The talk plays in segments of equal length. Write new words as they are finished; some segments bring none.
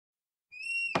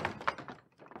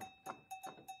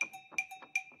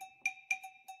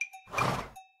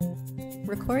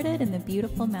recorded in the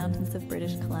beautiful mountains of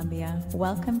British Columbia.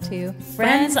 Welcome to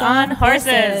Friends on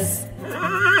Horses.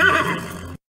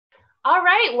 All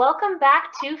right, welcome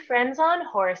back to Friends on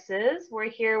Horses. We're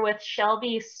here with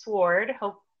Shelby Sword,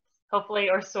 hopefully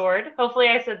I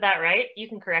said that right. You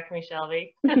can correct me,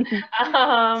 Shelby.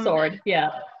 Sword,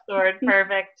 yeah. Sword,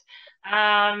 perfect.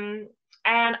 And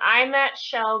I met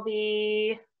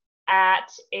Shelby at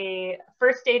a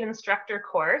first aid instructor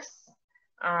course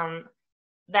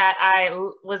that I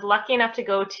was lucky enough to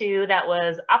go to, that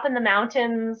was up in the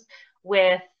mountains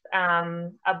with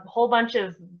a whole bunch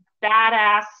of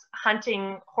badass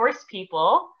hunting horse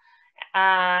people.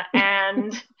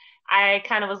 And I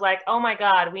kind of was like, oh my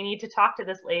God, we need to talk to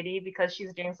this lady because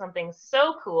she's doing something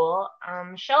so cool.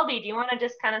 Shelby, do you want to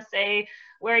just kind of say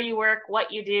where you work,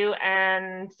 what you do,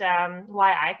 and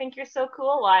why I think you're so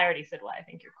cool? Well, I already said why I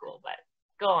think you're cool, but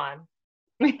go on.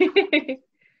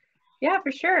 Yeah,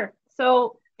 for sure.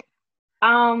 So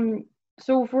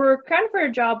for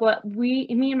a job, what me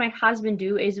and my husband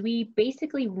do is we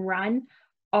basically run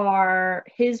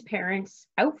his parents'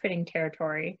 outfitting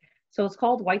territory. So it's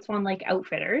called White Swan Lake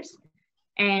Outfitters,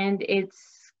 and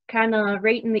it's kind of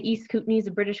right in the East Kootenays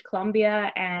of British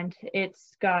Columbia, and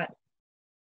it's got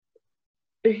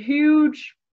a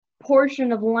huge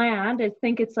portion of land. I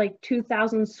think it's like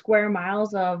 2,000 square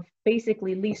miles of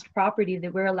basically leased property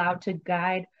that we're allowed to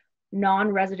guide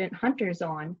non-resident hunters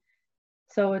on.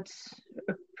 So it's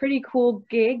a pretty cool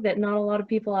gig that not a lot of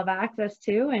people have access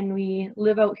to, and we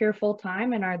live out here full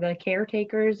time and are the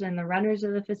caretakers and the runners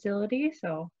of the facility.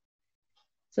 So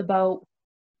it's about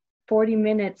 40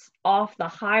 minutes off the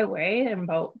highway and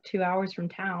about 2 hours from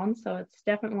town. So it's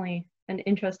definitely an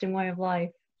interesting way of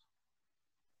life.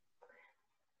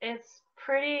 It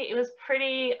was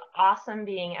pretty awesome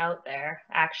being out there,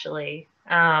 actually.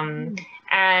 And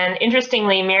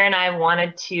interestingly, Mira and I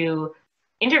wanted to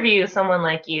interview someone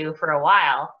like you for a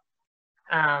while.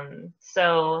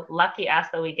 So lucky us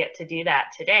that we get to do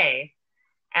that today.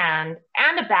 And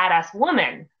a badass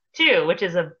woman too, which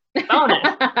is a bonus,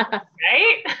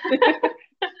 right?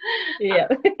 Yeah.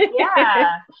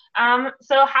 Yeah.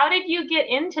 So how did you get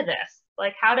into this?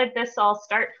 Like, how did this all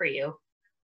start for you?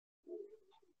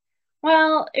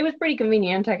 Well, it was pretty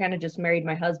convenient. I kind of just married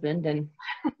my husband and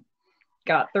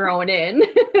got thrown in.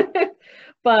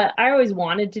 But I always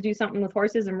wanted to do something with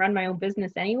horses and run my own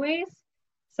business anyways.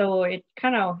 So it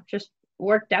kind of just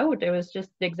worked out. It was just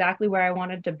exactly where I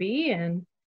wanted to be, and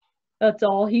that's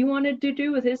all he wanted to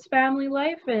do with his family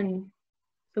life. And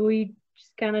so we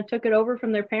just kind of took it over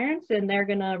from their parents, and they're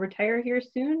going to retire here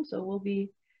soon. So we'll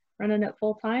be running it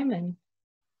full time, and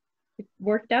it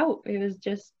worked out. It was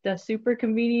just a super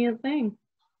convenient thing.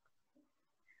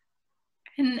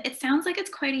 And it sounds like it's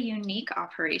quite a unique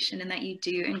operation in that you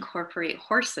do incorporate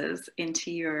horses into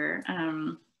your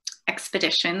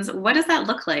expeditions. What does that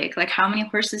look like? Like, how many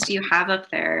horses do you have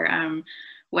up there?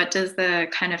 What does the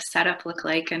kind of setup look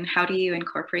like, and how do you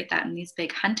incorporate that in these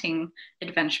big hunting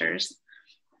adventures?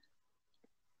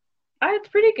 It's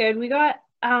pretty good. We got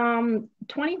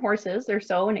 20 horses or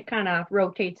so, and it kind of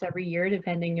rotates every year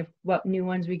depending if what new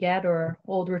ones we get or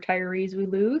old retirees we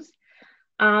lose.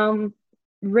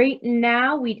 Right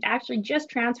now, we actually just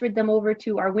transferred them over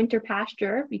to our winter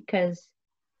pasture because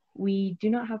we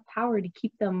do not have power to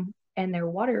keep them and their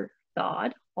water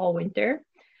thawed all winter.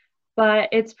 But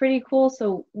it's pretty cool.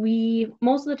 So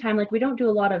most of the time, like, we don't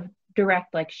do a lot of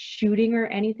direct like shooting or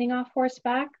anything off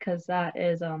horseback because that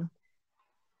is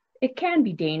it can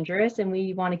be dangerous, and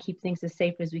we want to keep things as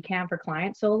safe as we can for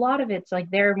clients. So a lot of it's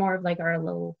like they're more of like our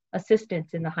little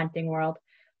assistants in the hunting world.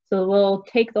 So we'll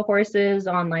take the horses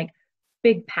on like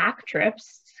big pack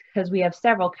trips because we have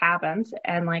several cabins,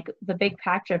 and like the big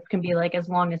pack trip can be like as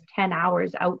long as 10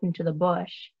 hours out into the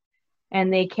bush,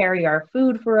 and they carry our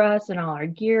food for us and all our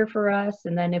gear for us.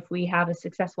 And then if we have a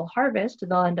successful harvest,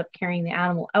 they'll end up carrying the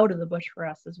animal out of the bush for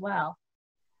us as well.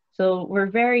 So we're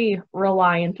very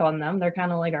reliant on them. They're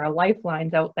kind of like our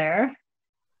lifelines out there.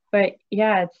 But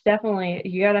yeah, it's definitely,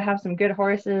 you got to have some good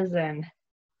horses, and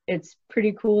it's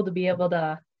pretty cool to be able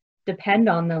to depend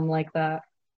on them like that.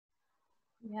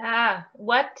 Yeah.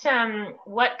 What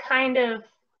kind of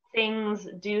things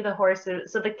do the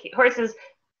horses? So the horses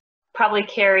probably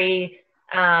carry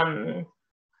all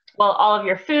of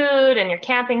your food and your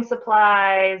camping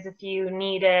supplies if you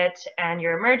need it, and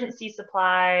your emergency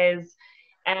supplies,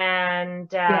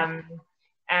 and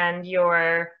and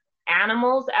your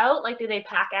animals out. Like, do they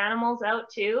pack animals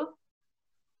out too?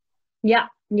 Yeah,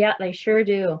 they sure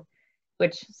do,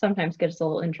 which sometimes gets a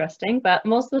little interesting, but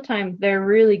most of the time they're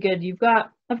really good. You've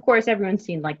got, of course, everyone's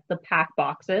seen like the pack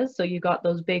boxes. So you got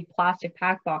those big plastic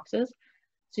pack boxes.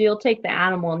 So you'll take the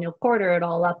animal and you'll quarter it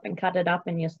all up and cut it up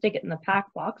and you'll stick it in the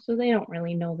pack box, so they don't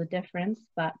really know the difference.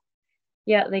 But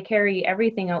yeah, they carry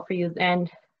everything out for you.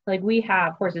 And like, we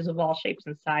have horses of all shapes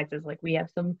and sizes. Like, we have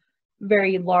some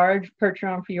very large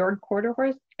Percheron Fjord quarter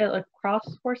horse, like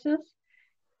cross horses,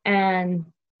 and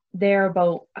they're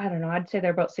about, I don't know, I'd say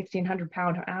they're about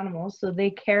 1,600-pound animals. So they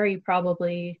carry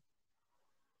probably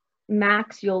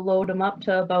max, you'll load them up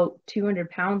to about 200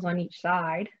 pounds on each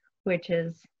side, which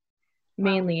is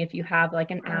mainly if you have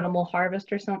like an animal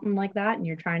harvest or something like that and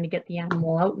you're trying to get the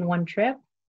animal out in one trip.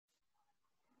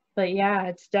 But yeah,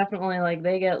 it's definitely like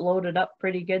they get loaded up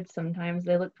pretty good sometimes.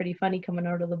 They look pretty funny coming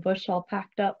out of the bush all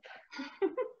packed up.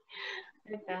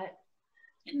 I bet.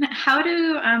 And how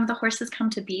do the horses come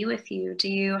to be with you? Do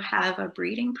you have a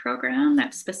breeding program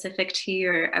that's specific to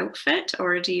your outfit,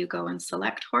 or do you go and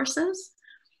select horses?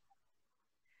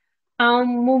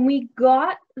 When we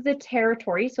got the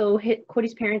territory, so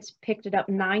Cody's parents picked it up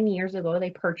 9 years ago,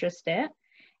 they purchased it.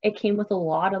 It came with a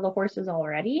lot of the horses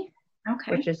already,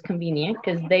 Okay. which is convenient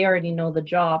because they already know the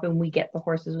job and we get the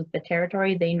horses with the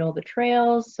territory. They know the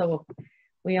trails. So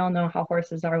we all know how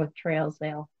horses are with trails.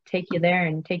 They'll take you there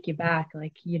and take you back.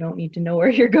 Like, you don't need to know where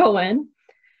you're going.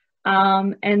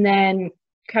 And then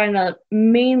kind of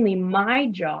mainly my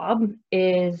job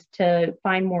is to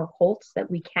find more colts that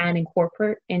we can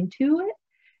incorporate into it.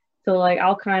 So like,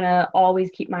 I'll kind of always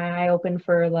keep my eye open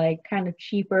for like kind of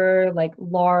cheaper, like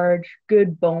large,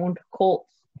 good boned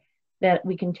colts that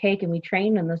we can take and we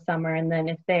train in the summer. And then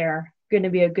if they're going to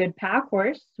be a good pack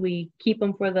horse, we keep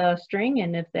them for the string.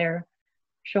 And if they're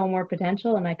show more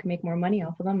potential and I can make more money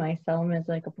off of them, I sell them as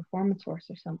like a performance horse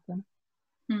or something.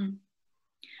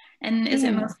 And is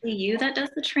it mostly you that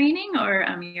does the training, or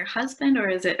your husband, or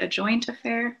is it a joint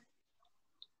affair?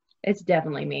 It's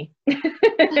definitely me.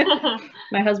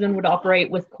 My husband would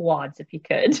operate with quads if he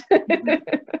could.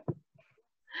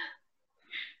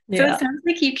 So it sounds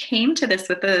like you came to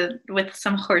this with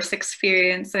some horse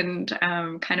experience and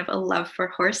kind of a love for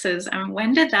horses.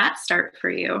 When did that start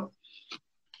for you?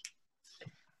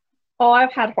 Oh,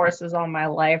 I've had horses all my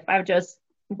life.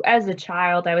 As a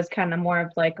child, I was kind of more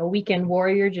of like a weekend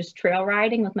warrior, just trail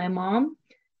riding with my mom.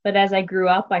 But as I grew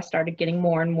up, I started getting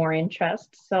more and more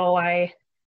interest. So I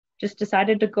just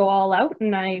decided to go all out,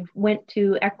 and I went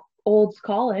to Olds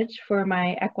College for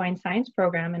my equine science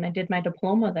program, and I did my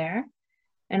diploma there.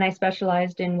 And I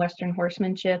specialized in Western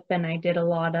horsemanship, and I did a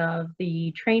lot of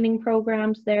the training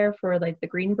programs there for like the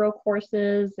Greenbroke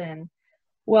horses. And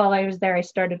while I was there, I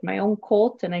started my own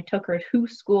colt, and I took her to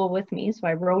school with me. So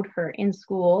I rode her in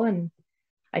school, and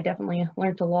I definitely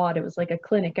learned a lot. It was like a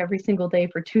clinic every single day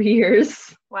for 2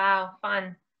 years. Wow,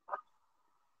 fun.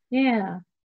 Yeah.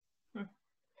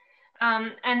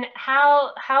 And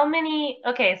how many,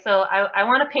 okay, so I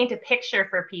want to paint a picture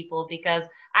for people because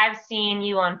I've seen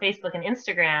you on Facebook and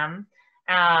Instagram,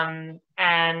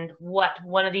 and what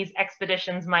one of these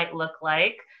expeditions might look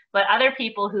like. But other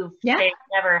people who've say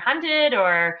never hunted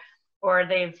or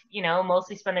they've, you know,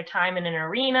 mostly spent their time in an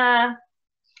arena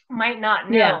might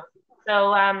not know. Yeah.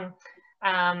 So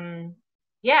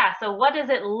yeah, so what does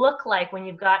it look like when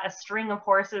you've got a string of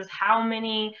horses? How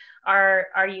many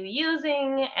are you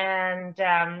using, and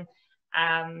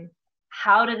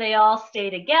how do they all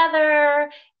stay together,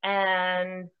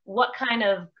 and what kind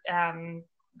of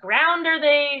ground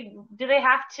do they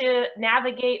have to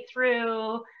navigate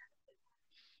through?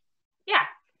 Yeah,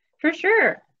 for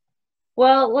sure.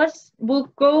 Well,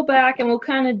 we'll go back and we'll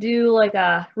kind of do like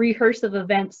a rehearse of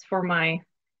events for my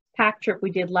pack trip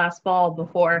we did last fall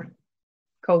before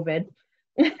COVID.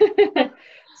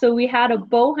 So we had a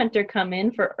bow hunter come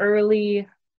in for early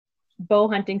bow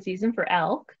hunting season for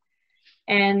elk.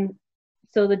 And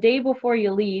so the day before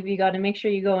you leave, you got to make sure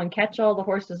you go and catch all the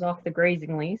horses off the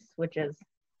grazing lease, which is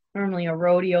normally a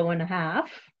rodeo and a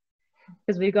half.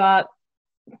 Because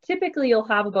typically you'll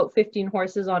have about 15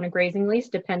 horses on a grazing lease,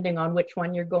 depending on which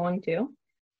one you're going to.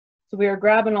 So we were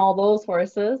grabbing all those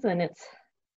horses, and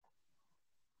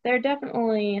they're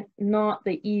definitely not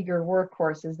the eager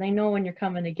workhorses. They know when you're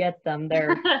coming to get them.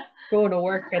 They're going to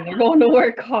work, and they're going to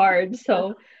work hard.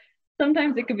 So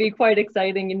sometimes it can be quite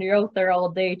exciting, and you're out there all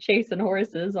day chasing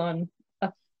horses on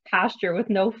a pasture with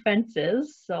no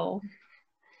fences. So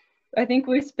I think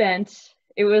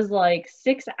it was like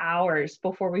 6 hours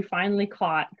before we finally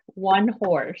caught one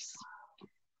horse,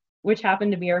 which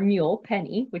happened to be our mule,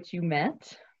 Penny, which you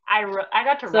met. I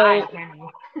got to ride Penny.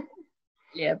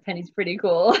 Yeah, Penny's pretty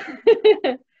cool.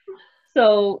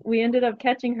 So we ended up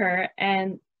catching her,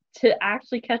 and to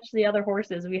actually catch the other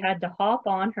horses, we had to hop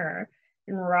on her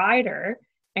and ride her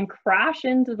and crash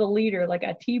into the leader, like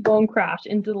a T-bone crash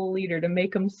into the leader to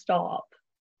make them stop,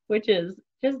 which is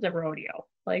just a rodeo.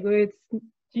 Like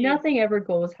nothing ever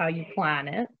goes how you plan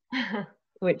it,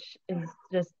 which is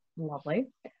just lovely.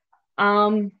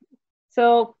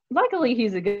 So luckily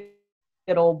he's a good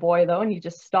old boy though, and he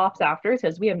just stops after,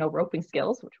 says we have no roping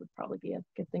skills, which would probably be a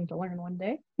good thing to learn one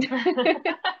day.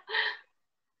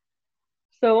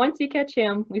 So once you catch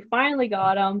him, we finally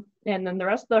got him, and then the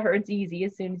rest of the herd's easy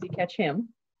as soon as you catch him.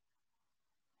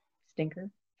 Stinker.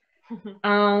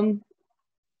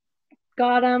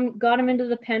 Got him into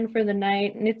the pen for the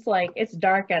night, and it's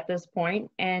dark at this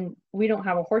point, and we don't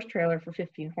have a horse trailer for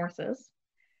 15 horses.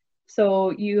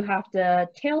 So you have to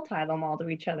tail tie them all to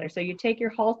each other. So you take your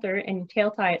halter and you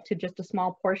tail tie it to just a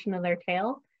small portion of their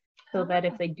tail, so that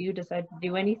if they do decide to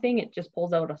do anything, it just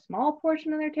pulls out a small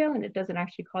portion of their tail and it doesn't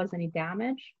actually cause any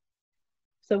damage.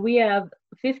 So we have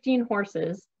 15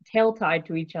 horses tail tied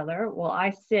to each other while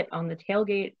I sit on the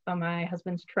tailgate of my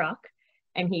husband's truck,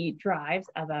 and he drives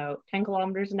about 10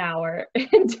 kilometers an hour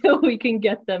until we can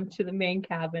get them to the main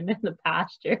cabin in the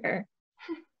pasture.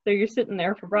 So you're sitting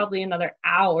there for probably another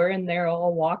hour, and they're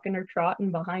all walking or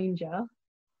trotting behind you.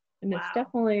 And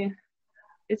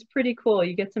it's pretty cool.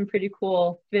 You get some pretty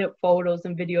cool photos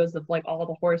and videos of like all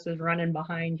the horses running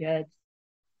behind you. It's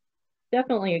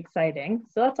definitely exciting.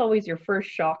 So that's always your first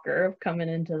shocker of coming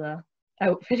into the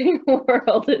outfitting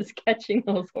world, is catching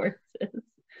those horses.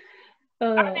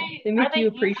 They make you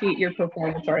appreciate your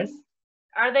performance horse.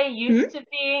 Are they used to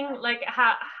being like,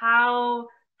 how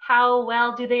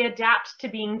well do they adapt to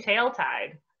being tail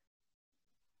tied?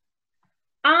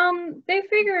 They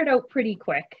figure it out pretty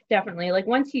quick, definitely. Like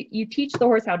once you teach the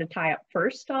horse how to tie up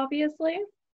first, obviously,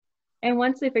 and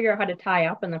once they figure out how to tie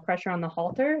up and the pressure on the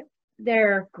halter,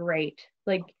 they're great.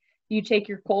 Like you take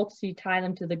your colts, you tie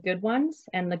them to the good ones,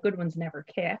 and the good ones never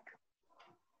kick,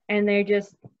 and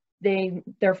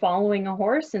they're following a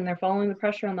horse and they're following the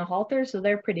pressure on the halter, so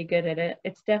they're pretty good at it.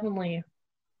 It's definitely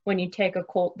when you take a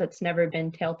colt that's never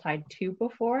been tail tied to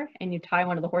before and you tie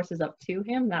one of the horses up to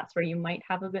him, that's where you might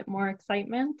have a bit more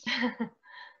excitement.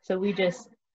 So we just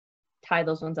tie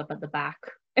those ones up at the back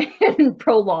and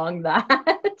prolong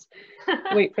that.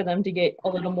 Wait for them to get a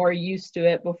little more used to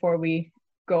it before we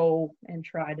go and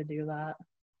try to do that.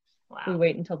 Wow. We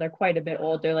wait until they're quite a bit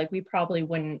older. Like we probably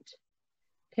wouldn't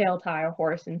tail tie a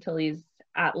horse until he's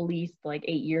at least like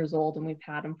 8 years old, and we've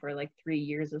had him for like 3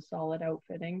 years of solid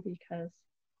outfitting, because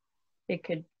it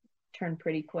could turn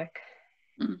pretty quick.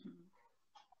 Mm-hmm.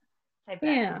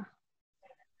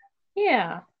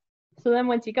 Yeah. So then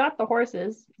once you got the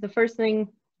horses, the first thing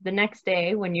the next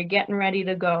day when you're getting ready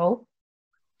to go,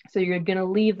 so you're going to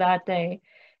leave that day,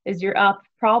 is you're up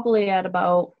probably at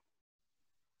about,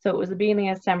 so it was the beginning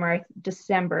of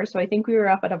December. So I think we were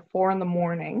up at 4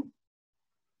 a.m,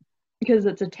 because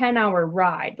it's a 10-hour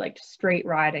ride, like straight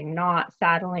riding, not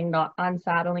saddling, not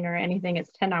unsaddling or anything. It's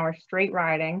 10 hours straight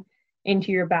riding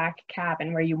into your back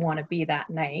cabin where you want to be that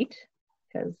night,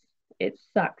 because it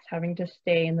sucks having to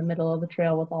stay in the middle of the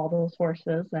trail with all those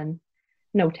horses and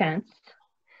no tents.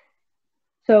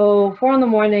 So 4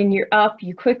 a.m, you're up,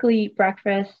 you quickly eat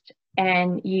breakfast,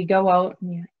 and you go out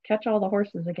and you catch all the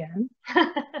horses again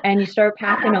and you start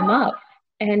packing them up.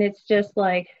 And it's just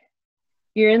like,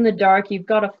 you're in the dark, you've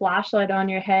got a flashlight on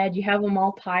your head, you have them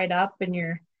all tied up, and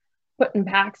you're putting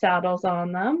pack saddles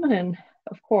on them. And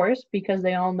of course, because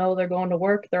they all know they're going to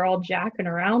work, they're all jacking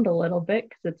around a little bit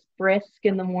because it's brisk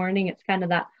in the morning. It's kind of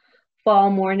that fall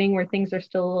morning where things are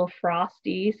still a little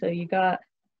frosty. So you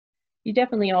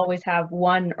definitely always have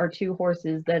 1 or 2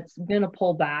 horses that's going to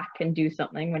pull back and do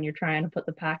something when you're trying to put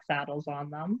the pack saddles on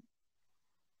them.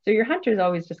 So your hunter's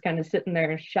always just kind of sitting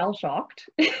there shell-shocked.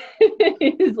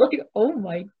 He's like, oh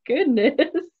my goodness.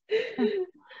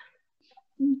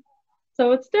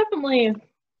 So it's definitely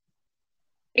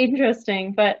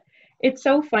interesting, but it's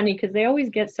so funny because they always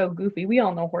get so goofy. We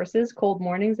all know horses, cold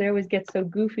mornings, they always get so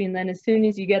goofy. And then as soon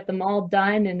as you get them all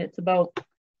done and it's about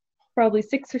probably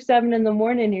 6 or 7 in the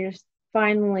morning, you're just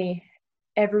finally,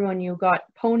 everyone, you got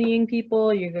ponying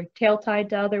people, you're tail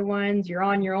tied to other ones, you're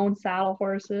on your own saddle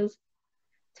horses.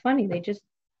 It's funny, they just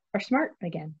are smart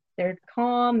again. They're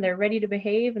calm, they're ready to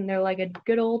behave, and they're like a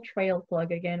good old trail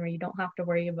plug again where you don't have to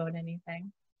worry about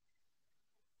anything.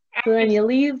 So then you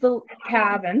leave the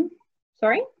cabin.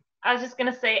 Sorry? I was just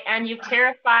going to say, and you've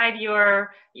terrified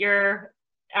your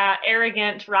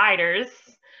arrogant riders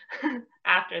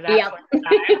after that.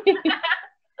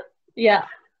 Yeah.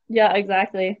 Yeah,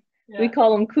 exactly. Yeah. We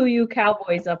call them Kuyu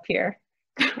cowboys up here.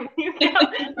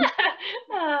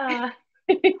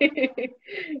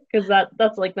 Because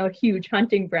that's like the huge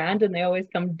hunting brand, and they always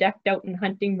come decked out in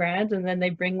hunting brands, and then they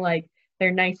bring like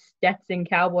their nice Stetson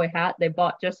cowboy hat they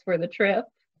bought just for the trip,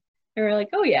 and we're like,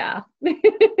 oh yeah.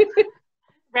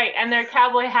 Right, and their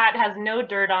cowboy hat has no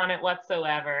dirt on it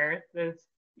whatsoever.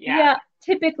 Yeah,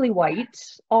 typically white,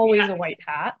 always Yeah. a white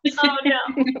hat. Oh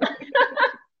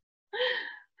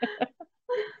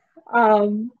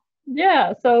no.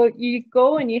 Yeah, so you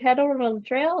go and you head over on the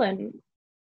trail, and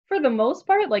for the most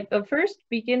part, like the first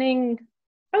beginning,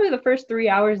 probably the first 3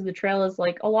 hours of the trail is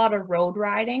like a lot of road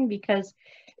riding because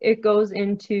it goes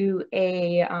into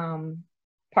a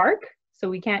park, so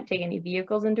we can't take any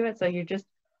vehicles into it. So you're just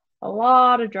a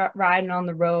lot of riding on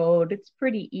the road. It's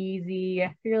pretty easy.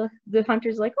 The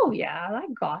hunter's like, oh yeah, I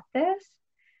got this.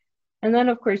 And then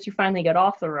of course you finally get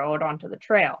off the road onto the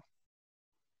trail.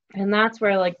 And that's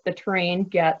where like the terrain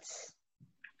gets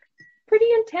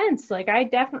pretty intense. Like I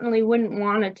definitely wouldn't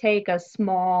want to take a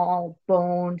small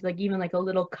boned, like even like a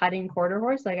little cutting quarter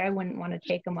horse. Like I wouldn't want to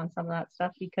take them on some of that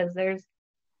stuff because there's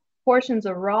portions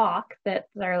of rock that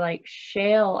are like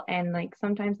shale, and like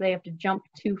sometimes they have to jump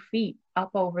 2 feet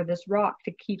up over this rock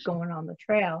to keep going on the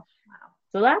trail. Wow.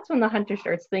 So that's when the hunter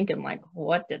starts thinking like,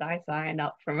 what did I sign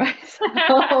up for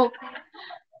myself?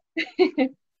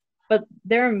 But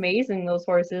they're amazing, those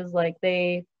horses. Like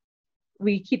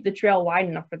we keep the trail wide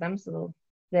enough for them so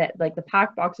that like the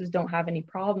pack boxes don't have any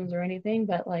problems or anything,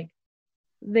 but like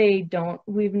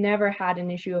we've never had an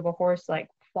issue of a horse like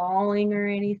falling or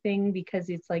anything because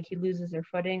it's like he loses their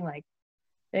footing. Like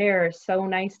they are so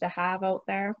nice to have out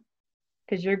there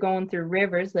because you're going through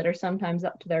rivers that are sometimes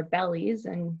up to their bellies,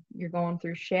 and you're going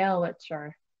through shale which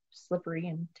are slippery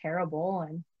and terrible,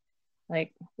 and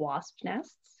like wasp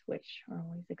nests, which are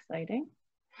always exciting.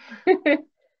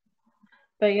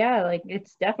 But yeah, like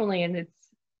it's definitely, and it's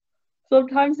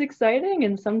sometimes exciting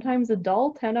and sometimes a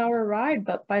dull 10-hour ride,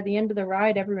 but by the end of the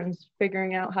ride everyone's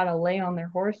figuring out how to lay on their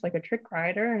horse like a trick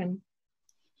rider, and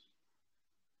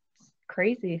it's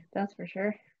crazy, that's for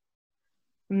sure.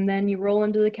 And then you roll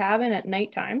into the cabin at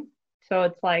nighttime, so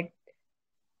it's like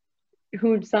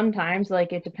sometimes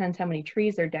like it depends how many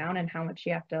trees are down and how much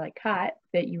you have to like cut,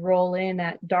 but you roll in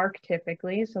at dark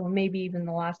typically, so maybe even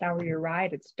the last hour of your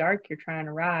ride it's dark, you're trying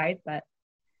to ride but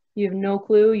you have no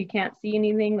clue, you can't see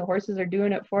anything, the horses are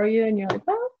doing it for you, and you're like,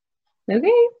 well,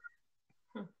 okay.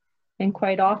 And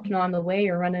quite often on the way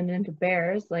you're running into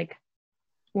bears. Like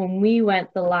when we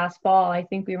went the last fall, I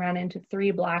think we ran into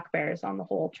 3 black bears on the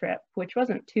whole trip, which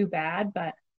wasn't too bad,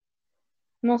 but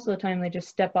most of the time they just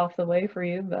step off the way for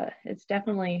you. But it's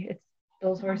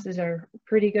those horses are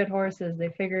pretty good horses. They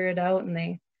figure it out, and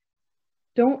they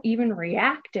don't even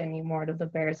react anymore to the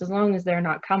bears as long as they're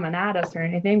not coming at us or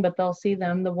anything, but they'll see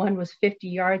them. The one was 50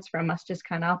 yards from us, just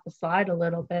kind of up the side a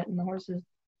little bit, and the horses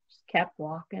just kept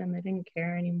walking. They didn't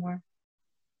care anymore.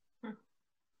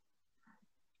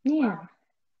 Yeah. Wow.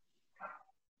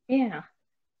 Yeah.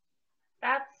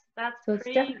 That's so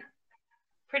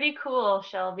pretty cool,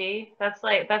 Shelby. That's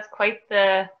quite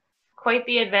the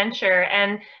adventure.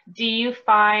 And do you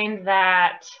find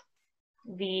that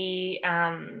the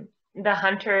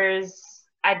hunters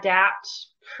adapt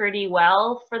pretty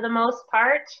well for the most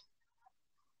part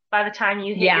by the time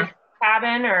you hit your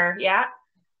cabin? Or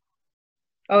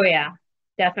oh yeah,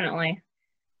 definitely.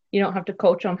 You don't have to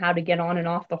coach them how to get on and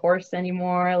off the horse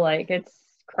anymore. Like it's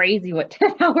crazy what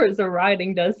 10 hours of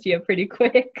riding does to you pretty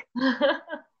quick.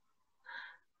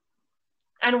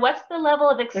 And what's the level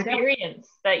of experience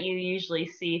that you usually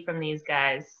see from these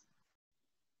guys?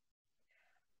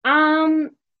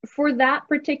 For that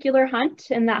particular hunt,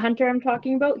 and that hunter I'm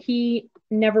talking about, he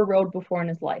never rode before in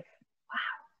his life. Wow.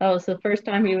 That was the first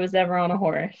time he was ever on a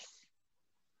horse.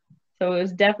 So it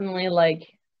was definitely like,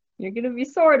 you're gonna be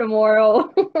sore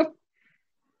tomorrow.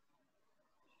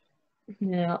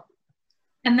 Yeah.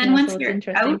 And then once you're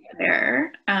out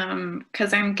there,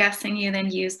 because I'm guessing you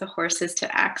then use the horses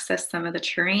to access some of the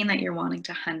terrain that you're wanting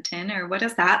to hunt in, or what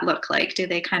does that look like? Do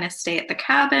they kind of stay at the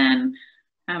cabin?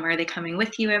 Are they coming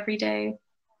with you every day?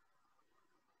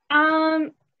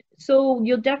 So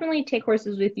you'll definitely take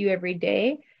horses with you every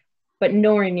day, but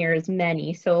nowhere near as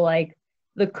many. So like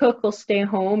the cook will stay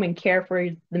home and care for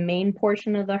the main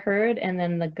portion of the herd, and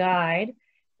then the guide,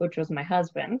 which was my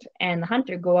husband, and the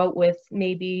hunter go out with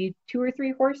maybe 2 or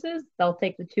 3 horses. They'll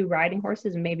take the 2 riding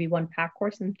horses and maybe 1 pack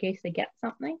horse in case they get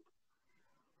something.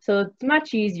 So it's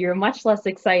much easier, much less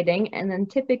exciting. And then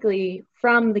typically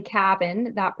from the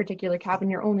cabin, that particular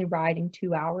cabin, you're only riding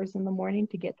 2 hours in the morning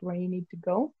to get to where you need to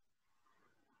go.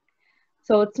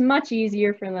 So it's much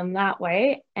easier for them that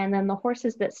way. And then the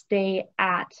horses that stay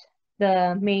at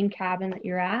the main cabin that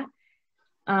you're at,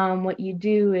 what you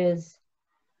do is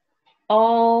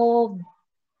all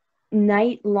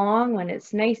night long when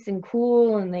it's nice and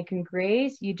cool and they can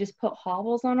graze, you just put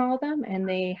hobbles on all of them, and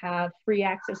they have free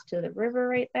access to the river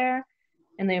right there.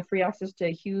 and they have free access to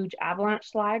a huge avalanche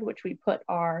slide, which we put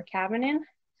our cabin in.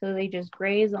 So they just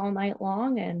graze all night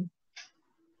long, and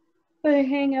they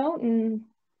hang out and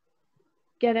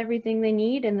get everything they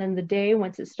need. And then the day,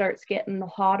 once it starts getting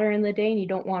hotter in the day and you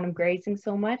don't want them grazing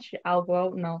so much, I'll go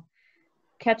out and I'll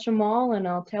catch them all, and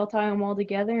I'll tail tie them all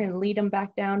together and lead them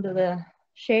back down to the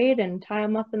shade and tie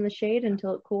them up in the shade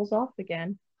until it cools off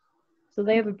again. So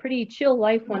they have a pretty chill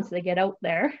life once they get out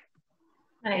there.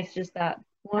 Nice. It's just that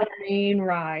one main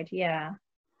ride, yeah.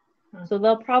 So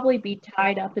they'll probably be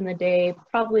tied up in the day,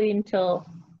 probably until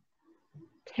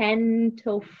 10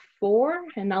 till 4,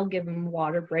 and I'll give them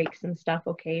water breaks and stuff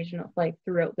occasionally, like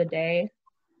throughout the day.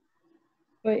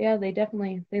 But yeah, they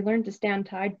learn to stand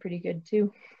tied pretty good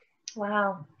too.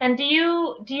 Wow. And do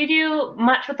you do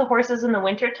much with the horses in the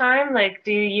winter time? Like,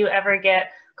 do you ever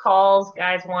get calls,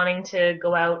 guys wanting to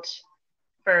go out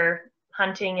for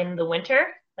hunting in the winter,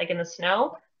 like in the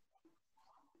snow?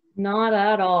 Not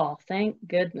at all, thank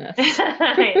goodness.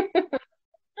 Right.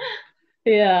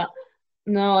 Yeah.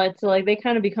 No, it's like they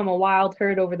kind of become a wild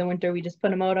herd over the winter. We just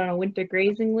put them out on a winter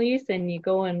grazing lease, and you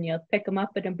go and you pick them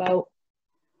up in about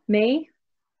May.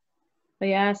 But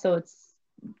yeah, so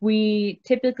we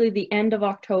typically the end of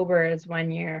October is when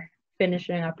you're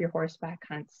finishing up your horseback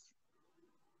hunts.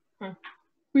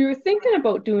 We were thinking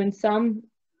about doing some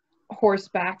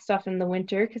horseback stuff in the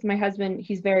winter because my husband,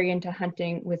 he's very into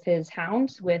hunting with his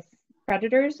hounds, with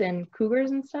predators and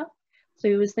cougars and stuff. So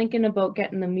he was thinking about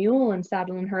getting the mule and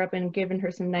saddling her up and giving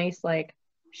her some nice like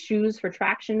shoes for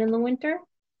traction in the winter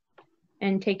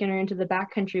and taking her into the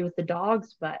backcountry with the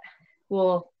dogs. But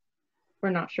we're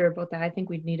not sure about that. I think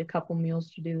we'd need a couple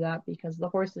mules to do that because the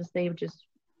horses, they just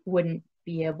wouldn't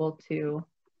be able to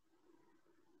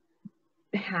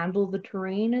handle the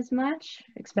terrain as much,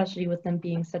 especially with them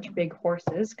being such big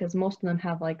horses, because most of them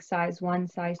have like size 1,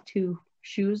 size 2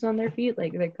 shoes on their feet.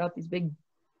 Like they've got these big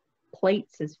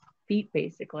plates as feet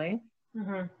basically.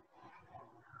 Mm-hmm.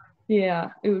 Yeah,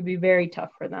 it would be very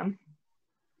tough for them.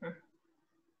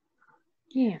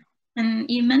 Yeah. And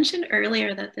you mentioned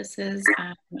earlier that this is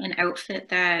an outfit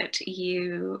that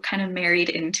you kind of married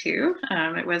into.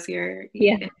 It was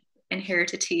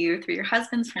inherited to you through your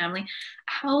husband's family.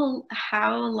 How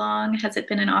long has it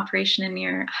been in operation in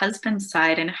your husband's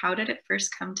side, and how did it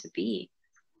first come to be?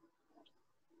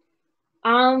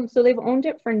 So they've owned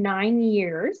it for 9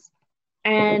 years,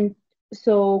 and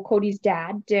so Cody's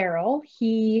dad, Daryl,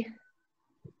 he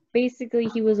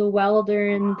was a welder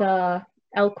in the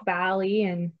Elk Valley,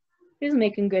 and he was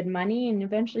making good money, and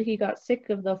eventually he got sick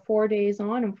of the 4 days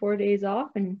on and 4 days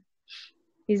off, and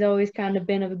he's always kind of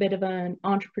been a bit of an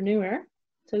entrepreneur.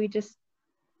 So he just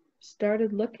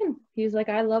started looking. He was like,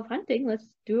 I love hunting. Let's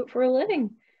do it for a living.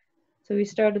 So we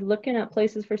started looking at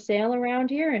places for sale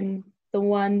around here, and the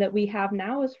one that we have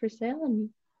now is for sale, and he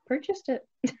purchased it.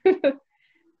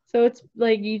 So it's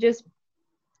like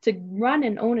to run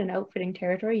and own an outfitting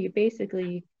territory,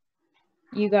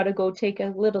 you got to go take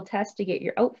a little test to get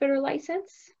your outfitter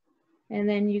license, and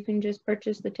then you can just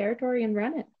purchase the territory and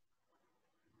run it.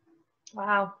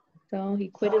 Wow. So he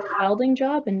quit his welding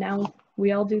job, and now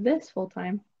we all do this full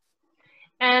time.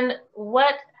 And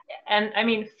I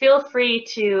mean, feel free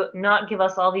to not give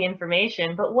us all the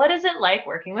information, but what is it like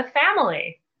working with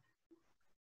family?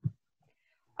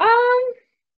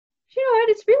 You know what?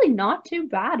 It's really not too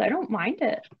bad. I don't mind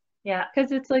it. Yeah.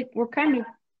 Because it's like we're kind of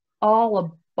all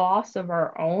a boss of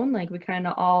our own. Like we kind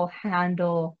of all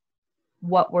handle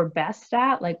what we're best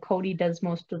at. Like Cody does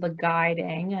most of the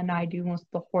guiding, and I do most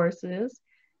of the horses.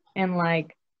 And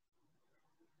like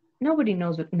nobody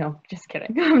knows what. No, just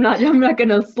kidding. I'm not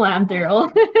gonna slam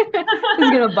Daryl.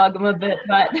 It's gonna bug him a bit,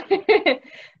 but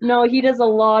no, he does a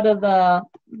lot of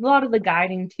the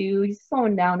guiding too. He's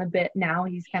slowing down a bit now.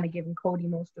 He's kind of giving Cody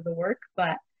most of the work,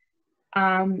 but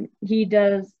he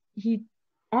does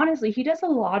a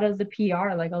lot of the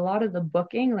PR, like a lot of the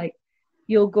booking. Like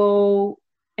you'll go,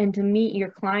 and to meet your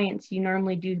clients, you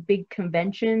normally do big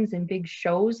conventions and big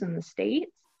shows in the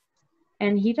States.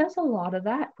 And he does a lot of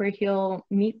that, where he'll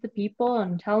meet the people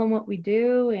and tell them what we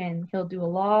do, and he'll do a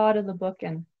lot of the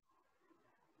booking.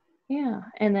 Yeah.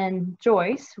 And then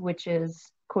Joyce, which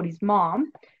is Cody's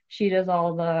mom, she does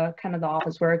all the kind of the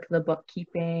office work, the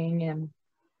bookkeeping, and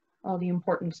all the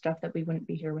important stuff that we wouldn't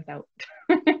be here without.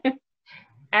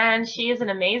 And she is an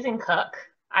amazing cook.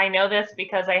 I know this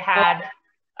because I had,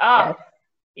 Yes.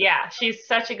 Yeah, she's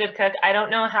such a good cook. I don't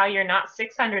know how you're not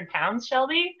 600 pounds,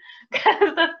 Shelby,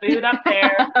 because the food up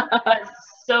there was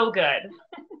so good.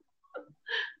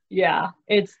 Yeah,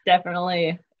 it's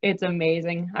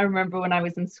amazing. I remember when I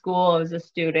was in school, I was a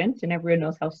student, and everyone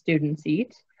knows how students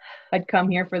eat. I'd come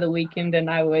here for the weekend and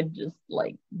I would just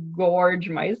like gorge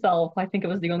myself. I think it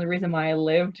was the only reason why I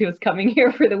lived. Was coming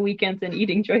here for the weekends and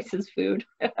eating Joyce's food.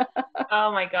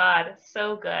 Oh my God,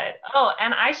 so good. Oh,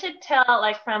 and I should tell,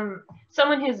 like, from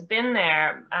someone who's been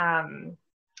there,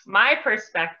 my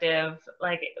perspective,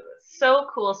 like, it was so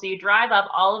cool. So you drive up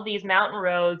all of these mountain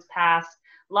roads past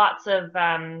lots of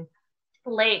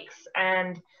lakes,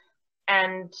 and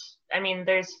I mean,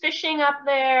 there's fishing up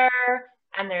there,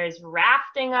 and there's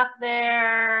rafting up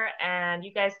there, and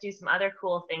you guys do some other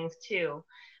cool things too.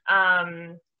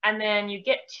 And then you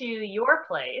get to your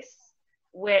place,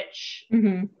 which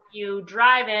you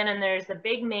drive in, and there's the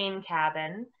big main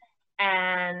cabin,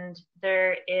 and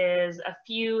there is a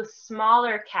few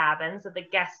smaller cabins that the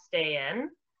guests stay in.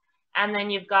 And then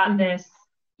you've got this,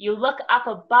 you look up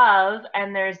above,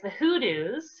 and there's the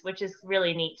hoodoos, which is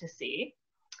really neat to see.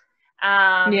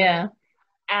 Yeah.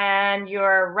 And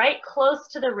you're right close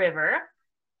to the river,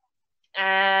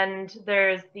 and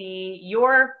there's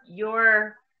your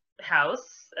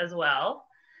house as well.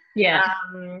 Yeah.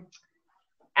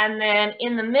 And then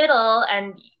in the middle,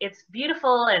 and it's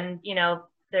beautiful, and you know,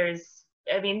 there's,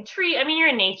 I mean, you're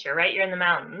in nature, right? You're in the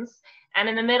mountains, and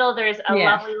in the middle there's a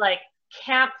lovely like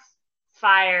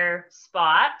campfire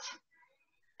spot.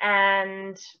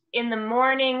 And in the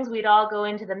mornings we'd all go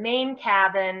into the main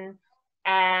cabin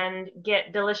and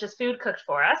get delicious food cooked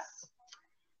for us.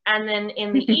 And then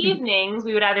in the evenings,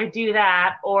 we would either do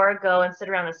that or go and sit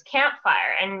around this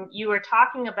campfire. And you were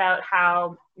talking about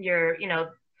how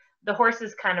the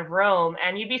horses kind of roam,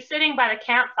 and you'd be sitting by the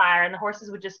campfire and the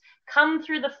horses would just come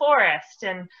through the forest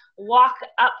and walk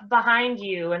up behind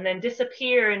you and then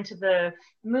disappear into the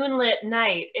moonlit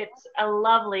night. It's a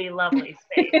lovely, lovely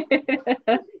space.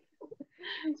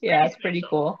 It's pretty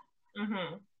cool.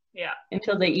 Yeah.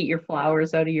 Until they eat your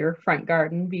flowers out of your front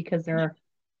garden because they're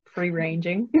free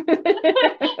ranging.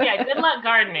 Yeah, good luck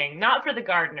gardening. Not for the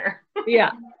gardener.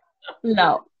 Yeah.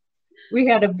 No. We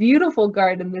had a beautiful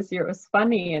garden this year. It was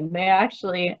funny, and they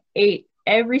actually ate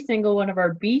every single one of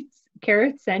our beets,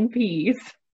 carrots, and peas.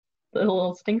 The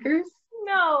little stinkers.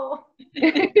 No.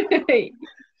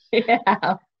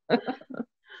 Yeah.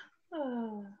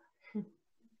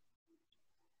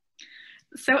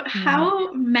 So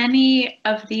how many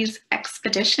of these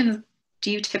expeditions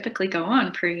do you typically go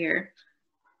on per year?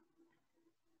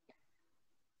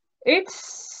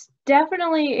 It's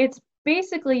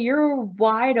basically you're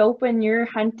wide open. You're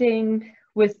hunting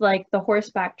with like the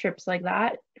horseback trips like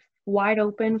that, wide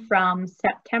open from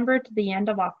September to the end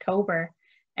of October.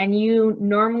 And you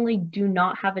normally do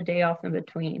not have a day off in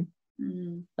between.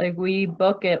 Like we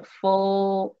book it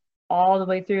full all the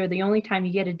way through. The only time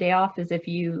you get a day off is if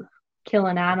you kill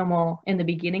an animal in the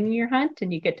beginning of your hunt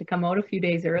and you get to come out a few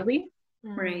days early.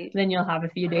 Right. Then you'll have a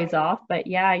few days off. But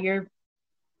yeah, your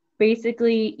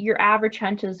average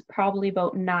hunt is probably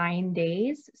about 9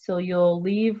 days. So you'll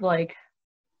leave like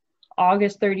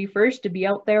August 31st to be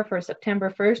out there for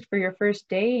September 1st for your first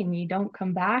day, and you don't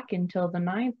come back until the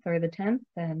 9th or the 10th.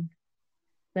 And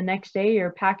the next day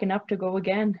you're packing up to go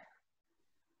again.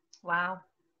 Wow.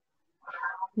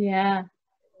 Yeah.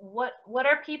 What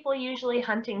are people usually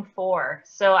hunting for?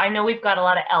 So I know we've got a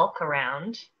lot of elk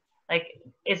around. Like,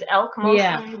 is elk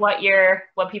mostly what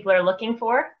people are looking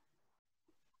for?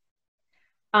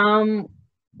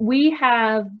 We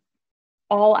have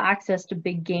all access to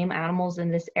big game animals in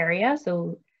this area,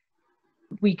 so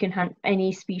we can hunt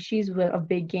any species of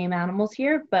big game animals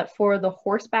here. But for the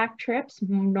horseback trips,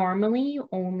 normally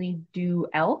only do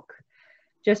elk,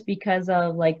 just because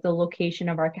of like the location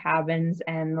of our cabins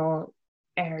and the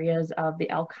areas of the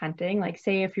elk hunting. Like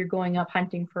say if you're going up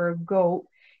hunting for a goat,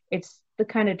 it's the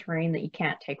kind of terrain that you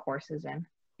can't take horses in.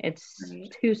 It's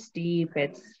too steep.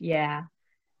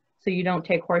 So you don't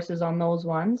take horses on those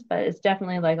ones, but it's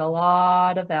definitely like a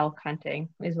lot of elk hunting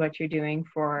is what you're doing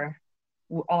for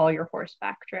all your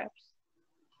horseback trips.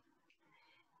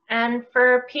 And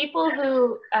for people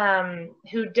who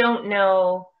don't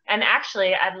know, and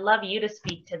actually I'd love you to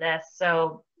speak to this.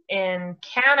 So in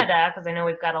Canada, because I know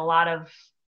we've got a lot of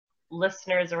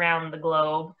listeners around the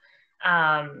globe,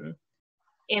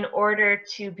 in order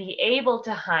to be able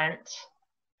to hunt,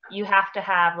 you have to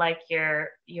have like your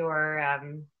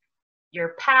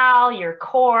PAL, your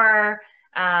core.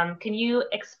 Can you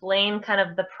explain kind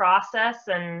of the process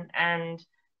and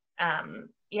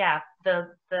the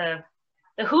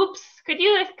hoops? Could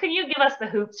you give us the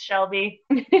hoops, Shelby?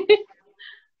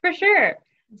 For sure.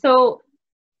 So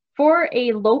for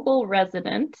a local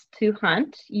resident to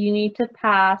hunt, you need to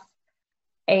pass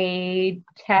a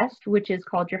test, which is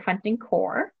called your hunting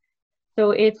core.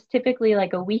 So it's typically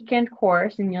like a weekend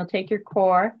course, and you'll take your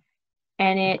core,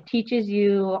 and it teaches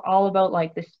you all about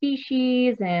like the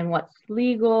species and what's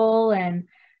legal and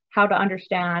how to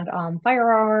understand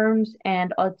firearms.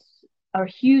 And it's a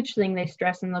huge thing they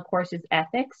stress in the course is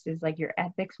ethics, is like your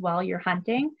ethics while you're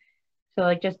hunting. So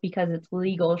like just because it's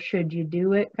legal, should you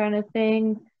do it kind of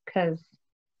thing? Because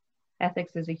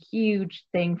ethics is a huge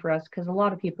thing for us because a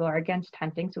lot of people are against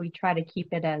hunting. So we try to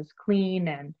keep it as clean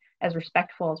and as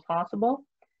respectful as possible.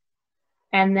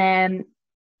 And then,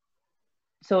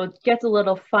 so it gets a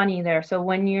little funny there. So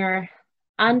when you're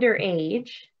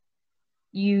underage,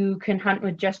 you can hunt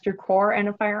with just your core and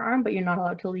a firearm, but you're not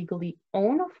allowed to legally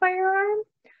own a firearm.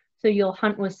 So you'll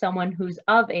hunt with someone who's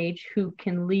of age who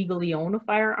can legally own a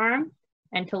firearm.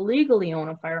 And to legally own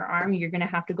a firearm, you're going to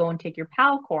have to go and take your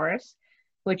PAL course,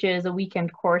 which is a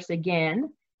weekend course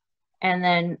again. And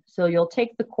then, so you'll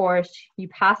take the course, you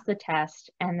pass the test,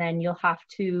 and then you'll have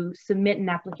to submit an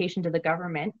application to the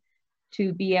government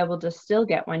to be able to still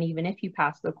get one, even if you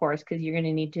pass the course, because you're going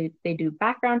to need to, they do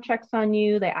background checks on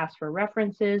you, they ask for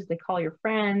references, they call your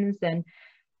friends, and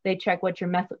they check what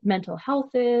your mental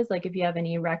health is, like if you have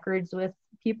any records with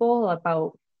people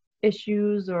about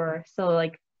issues, or so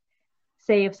like,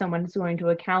 say if someone's going to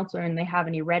a counselor and they have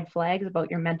any red flags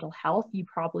about your mental health, you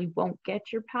probably won't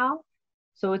get your PAL.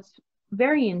 So it's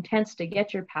very intense to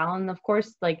get your PAL. And of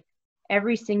course, like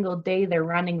every single day they're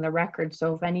running the record.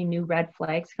 So if any new red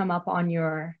flags come up on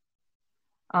your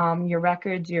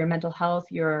records, your mental health,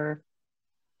 your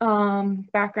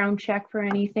background check for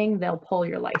anything, they'll pull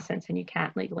your license and you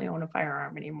can't legally own a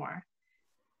firearm anymore.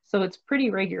 So it's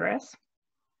pretty rigorous,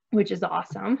 which is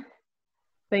awesome.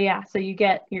 But yeah, so you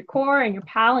get your core and your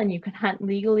PAL and you can hunt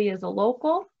legally as a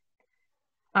local.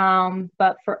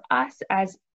 But for us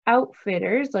as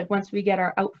outfitters, like once we get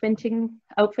our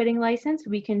outfitting license,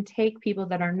 we can take people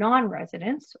that are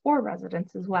non-residents or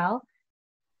residents as well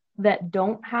that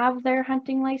don't have their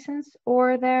hunting license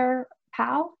or their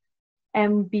PAL.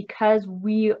 And because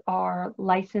we are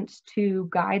licensed to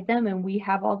guide them and we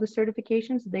have all the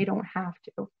certifications, they don't have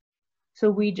to. So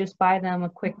we just buy them a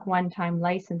quick one-time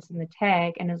license and the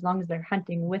tag, and as long as they're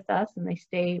hunting with us and they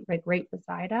stay like right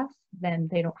beside us, then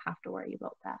they don't have to worry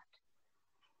about that.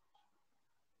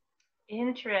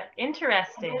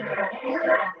 Interesting.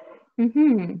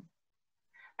 Mm-hmm.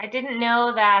 I didn't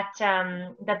know that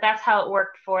that's how it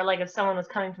worked for like if someone was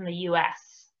coming from the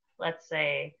U.S., let's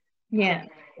say. Yeah.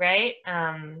 Right.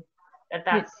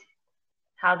 That's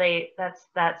how they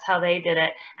did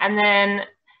it. And then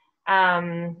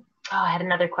I had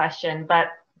another question, but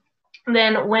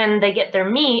then when they get their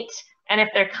meat, and if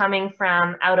they're coming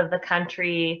from out of the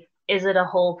country, is it a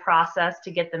whole process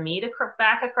to get the meat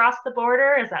back across the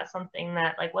border? Is that something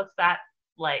that, like, what's that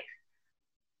like?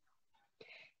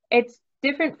 It's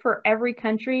different for every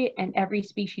country and every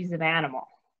species of animal.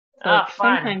 So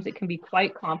sometimes it can be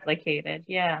quite complicated.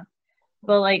 Yeah.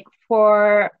 But like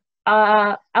for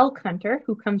elk hunter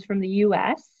who comes from the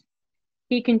US,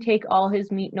 he can take all his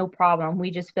meat, no problem.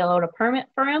 We just fill out a permit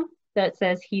for him that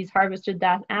says he's harvested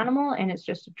that animal, and it's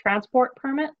just a transport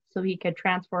permit. So he could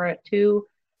transfer it to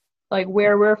like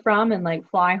where we're from and like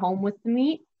fly home with the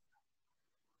meat.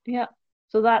 Yeah.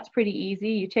 So that's pretty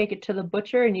easy. You take it to the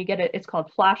butcher and you get it. It's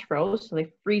called flash froze. So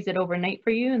they freeze it overnight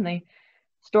for you and they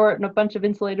store it in a bunch of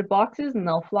insulated boxes and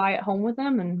they'll fly it home with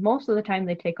them. And most of the time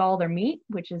they take all their meat,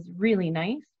 which is really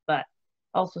nice, but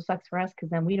also sucks for us because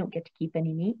then we don't get to keep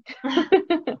any meat.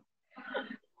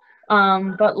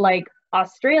 But like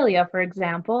Australia, for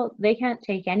example, they can't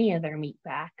take any of their meat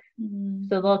back. Mm-hmm.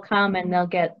 So they'll come and they'll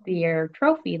get their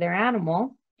trophy, their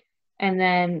animal. And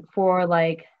then for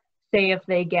like, say if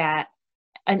they get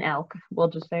an elk, we'll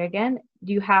just say again,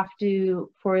 you have to,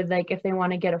 for like if they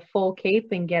want to get a full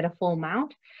cape and get a full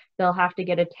mount, they'll have to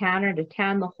get a tanner to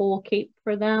tan the whole cape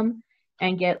for them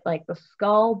and get like the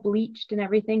skull bleached and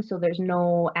everything, so there's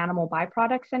no animal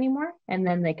byproducts anymore, and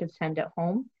then they could send it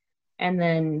home. And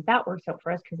then that works out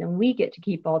for us because then we get to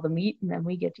keep all the meat and then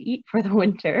we get to eat for the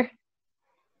winter.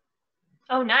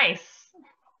 Oh, nice.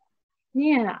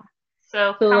 Yeah.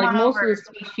 So like most of the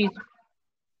species,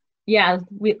 yeah,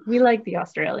 we like the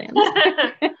Australians.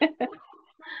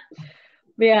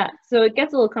 Yeah, so it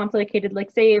gets a little complicated.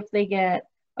 Like say if they get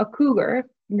a cougar,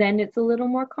 then it's a little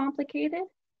more complicated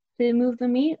to move the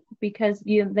meat because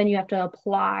then you have to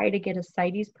apply to get a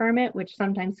CITES permit, which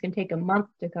sometimes can take a month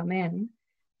to come in.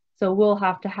 So we'll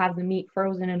have to have the meat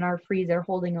frozen in our freezer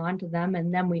holding on to them,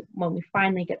 and then when we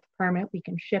finally get the permit, we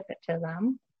can ship it to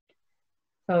them.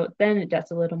 So then it gets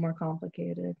a little more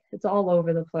complicated. It's all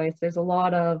over the place. There's a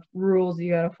lot of rules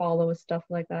you got to follow with stuff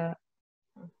like that.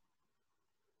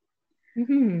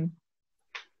 Mm-hmm.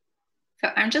 So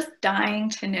I'm just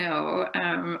dying to know.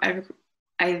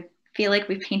 I've feel like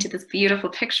we've painted this beautiful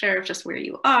picture of just where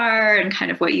you are and kind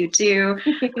of what you do.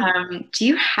 Do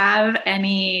you have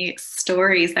any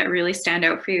stories that really stand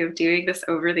out for you of doing this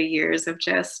over the years, of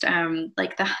just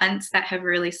like the hunts that have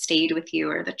really stayed with you,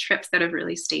 or the trips that have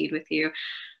really stayed with you?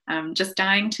 Just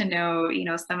dying to know, you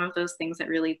know, some of those things that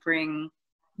really bring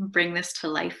this to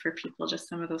life for people, just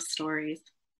some of those stories.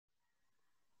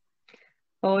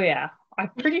 Oh yeah, I'm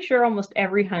pretty sure almost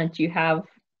every hunt you have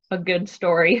a good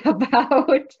story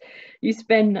about. You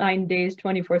spend 9 days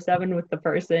 24/7 with the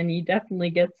person, you definitely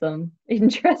get some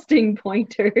interesting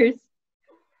pointers.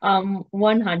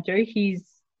 One hunter, he's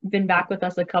been back with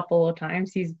us a couple of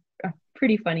times. He's a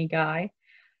pretty funny guy.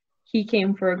 He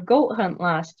came for a goat hunt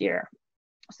last year.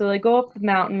 So they go up the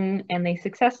mountain and they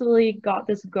successfully got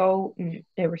this goat, and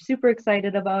they were super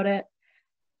excited about it.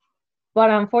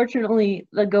 But unfortunately,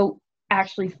 the goat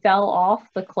actually fell off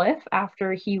the cliff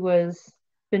after he was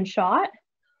been shot.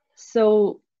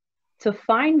 So to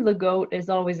find the goat is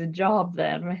always a job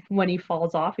then when he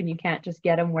falls off and you can't just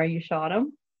get him where you shot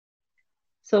him.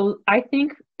 So I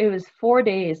think it was 4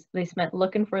 days they spent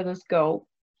looking for this goat,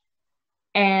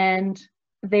 and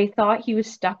they thought he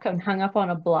was stuck and hung up on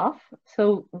a bluff.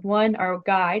 So our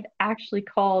guide actually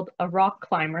called a rock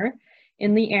climber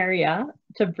in the area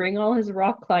to bring all his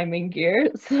rock climbing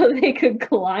gear so they could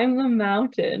climb the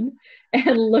mountain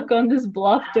and look on this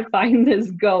bluff to find this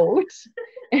goat.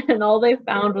 And all they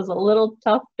found was a little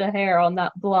tuft of hair on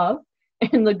that bluff,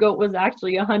 and the goat was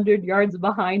actually 100 yards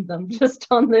behind them, just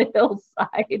on the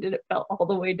hillside, and it fell all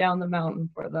the way down the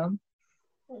mountain for them.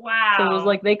 Wow. So it was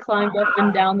like they climbed up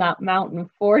and down that mountain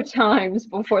 4 times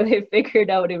before they figured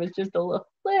out it was just a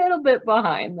little bit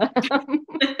behind them.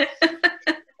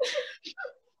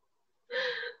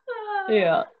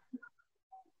 Yeah.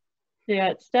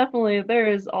 Yeah, it's definitely, there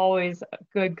is always a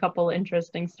good couple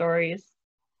interesting stories.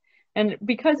 And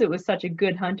because it was such a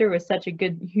good hunter with such a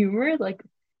good humor, like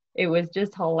it was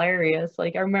just hilarious.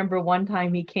 Like I remember one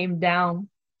time he came down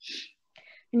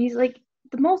and he's like,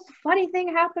 the most funny thing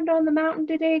happened on the mountain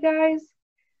today, guys.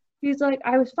 He's like,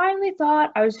 I was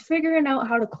figuring out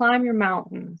how to climb your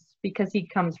mountains, because he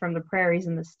comes from the prairies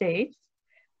in the States.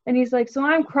 And he's like, so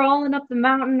I'm crawling up the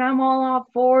mountain, I'm all on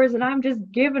 4s, and I'm just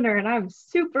giving her, and I'm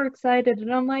super excited.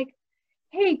 And I'm like,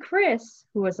 hey, Chris,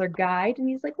 who was our guide, and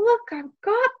he's like, look, I've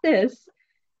got this.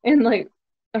 And like,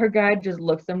 our guide just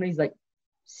looks at him and he's like,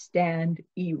 stand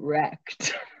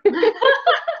erect.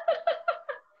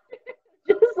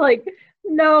 Just like,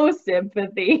 no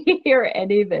sympathy or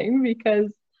anything,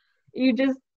 because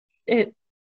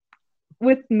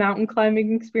with mountain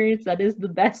climbing experience, that is the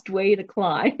best way to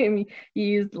climb. I mean, you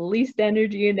use the least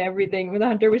energy and everything. The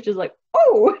hunter was just like,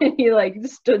 oh, and he like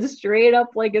stood straight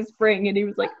up like a spring, and he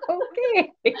was like,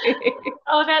 okay.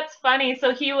 Oh, that's funny.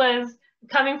 So he was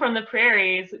coming from the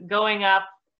prairies, going up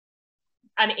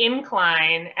an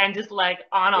incline and just like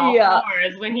on all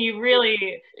fours, when he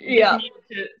really just needed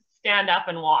to stand up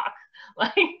and walk.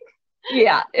 Like,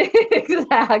 yeah,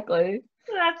 exactly.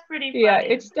 That's pretty funny. Yeah,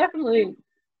 it's definitely,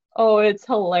 it's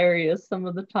hilarious. Some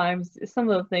of the times, some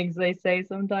of the things they say,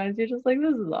 sometimes you're just like,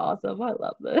 this is awesome. I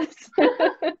love this.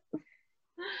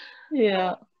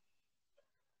 Yeah.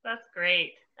 That's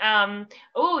great.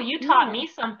 You taught me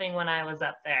something when I was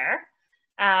up there.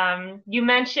 You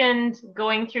mentioned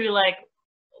going through like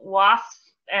wasp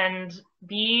and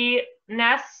bee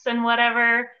nests and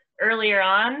whatever earlier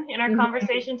on in our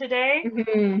conversation today.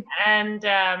 And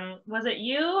was it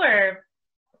you or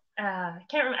I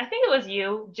can't remember, I think it was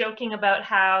you joking about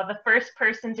how the first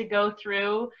person to go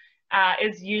through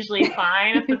is usually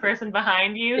fine if the person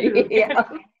behind you who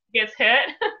gets hit.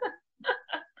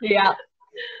 Yeah.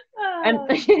 And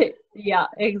yeah,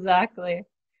 exactly.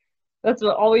 That's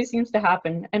what always seems to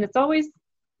happen. And it's always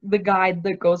the guide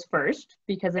that goes first,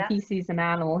 because if he sees an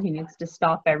animal, he needs to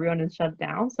stop everyone and shut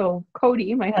down. So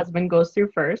Cody, my husband, goes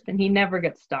through first, and he never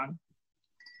gets stung,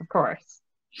 of course.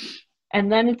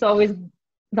 And then it's always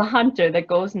the hunter that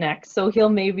goes next. So he'll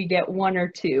maybe get 1 or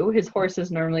 2. His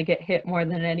horses normally get hit more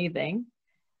than anything.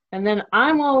 And then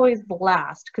I'm always the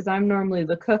last, because I'm normally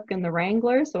the cook and the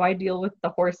wrangler, so I deal with the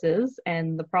horses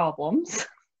and the problems.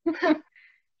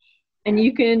 And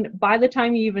you can, by the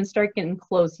time you even start getting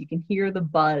close, you can hear the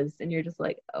buzz, and you're just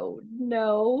like, oh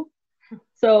no.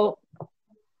 So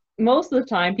most of the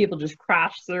time people just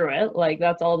crash through it. Like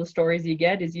that's all the stories you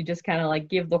get, is you just kind of like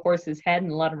give the horse his head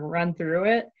and let him run through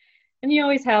it. And you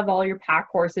always have all your pack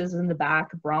horses in the back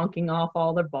bronking off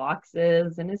all their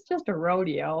boxes, and it's just a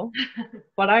rodeo.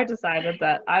 But I decided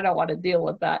that I don't want to deal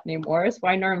with that anymore, so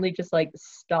I normally just like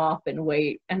stop and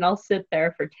wait, and I'll sit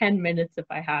there for 10 minutes if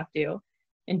I have to,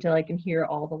 until I can hear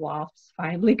all the wasps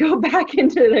finally go back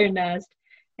into their nest.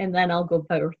 and then I'll go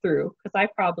power through, because I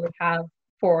probably have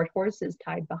 4 horses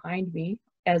tied behind me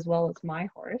as well as my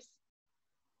horse.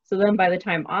 So then by the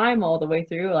time I'm all the way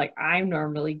through, like, I'm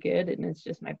normally good, and it's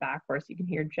just my back horse you can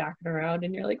hear jacking around,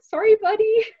 and you're like, sorry,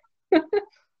 buddy.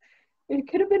 It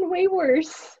could have been way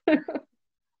worse.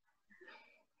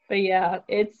 But yeah,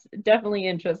 it's definitely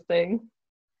interesting.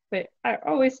 But I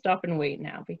always stop and wait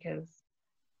now because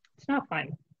it's not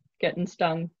fun getting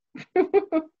stung.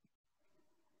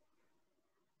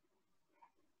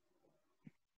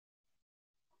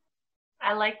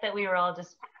 I like that we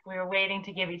were waiting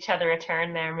to give each other a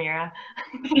turn there, Mira.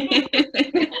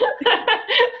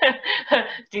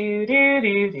 Do do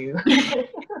do do.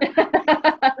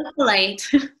 Light.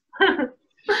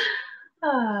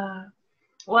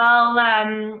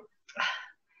 Well,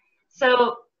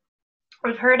 so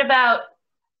we've heard about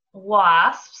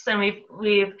wasps, and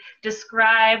we've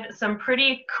described some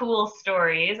pretty cool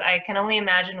stories. I can only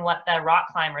imagine what the rock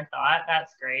climber thought.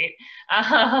 That's great.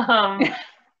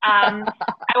 I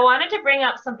wanted to bring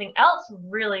up something else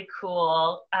really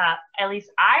cool. At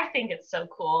least I think it's so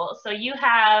cool. So you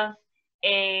have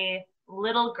a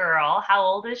little girl. How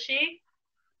old is she?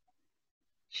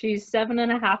 She's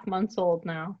 7.5 months old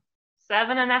now.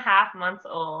 7.5 months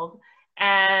old.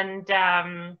 And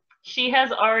she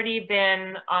has already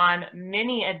been on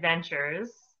many adventures.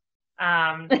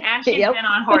 And she's Yep. been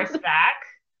on horseback.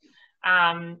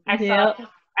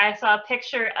 I saw a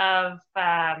picture of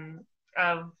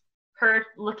her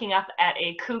looking up at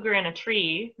a cougar in a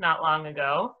tree not long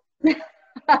ago.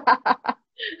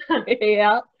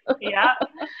 Yeah. Yeah.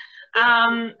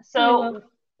 So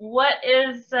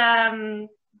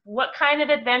what kind of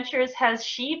adventures has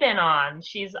she been on?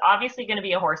 She's obviously going to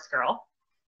be a horse girl.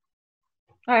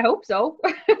 I hope so.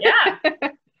 Yeah.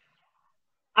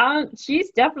 She's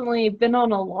definitely been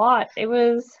on a lot.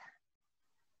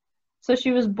 So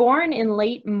she was born in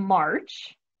late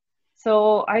March.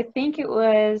 So I think it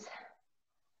was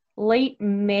late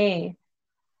May.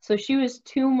 So she was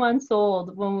 2 months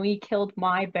old when we killed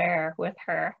my bear with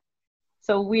her.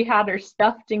 So we had her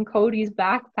stuffed in Cody's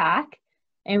backpack,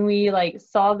 and we like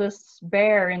saw this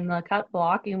bear in the cut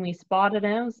block, and we spotted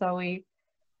him. So we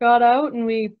got out and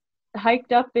we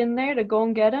hiked up in there to go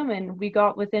and get him, and we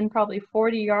got within probably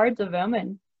 40 yards of him.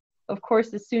 And of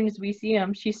course, as soon as we see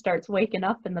him, she starts waking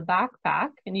up in the backpack,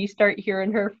 and you start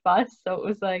hearing her fuss. So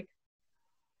it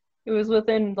was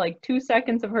within like 2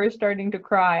 seconds of her starting to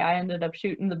cry, I ended up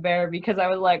shooting the bear, because I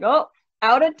was like, oh,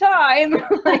 out of time.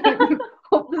 Like,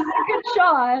 hope this is a good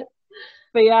shot.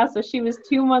 But yeah, so she was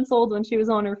 2 months old when she was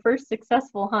on her first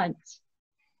successful hunt.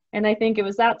 And I think it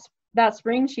was that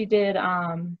spring she did,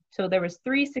 so there was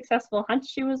 3 successful hunts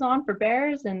she was on for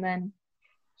bears, and then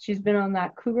she's been on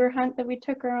that cougar hunt that we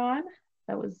took her on.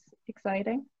 That was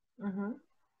exciting. Mm-hmm.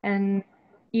 And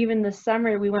even this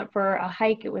summer we went for a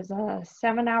hike. It was a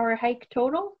 7-hour hike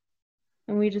total,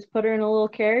 and we just put her in a little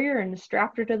carrier and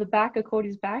strapped her to the back of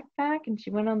Cody's backpack, and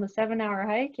she went on the 7-hour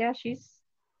hike. Yeah, she's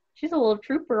a little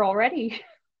trooper already.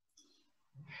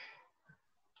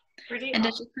 And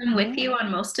does she come with you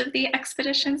on most of the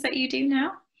expeditions that you do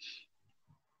now?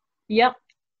 Yep,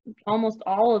 almost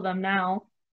all of them now.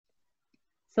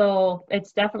 So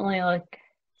it's definitely like,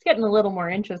 it's getting a little more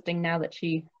interesting now that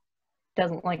she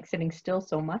doesn't like sitting still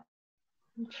so much.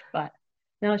 But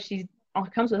no, she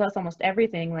comes with us almost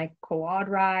everything, like quad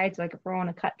rides, like if we're on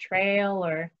a cut trail,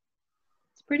 or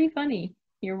it's pretty funny.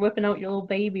 You're whipping out your little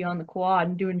baby on the quad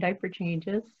and doing diaper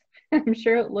changes. I'm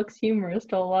sure it looks humorous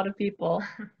to a lot of people.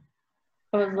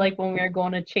 It was like when we were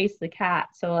going to chase the cat.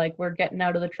 So like we're getting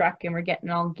out of the truck and we're getting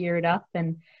all geared up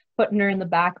and putting her in the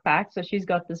backpack. So she's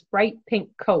got this bright pink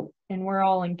coat, and we're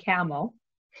all in camo.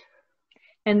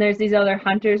 And there's these other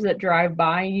hunters that drive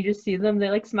by, and you just see them, they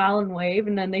like smile and wave,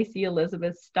 and then they see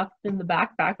Elizabeth stuffed in the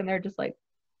backpack, and they're just like,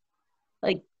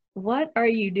 what are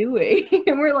you doing?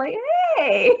 And we're like,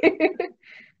 hey,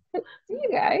 see you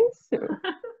guys. So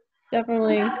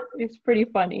definitely, it's pretty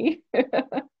funny.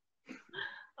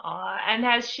 And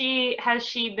has she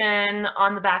been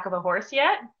on the back of a horse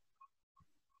yet?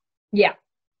 Yeah,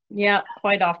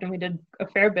 quite often. We did a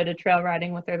fair bit of trail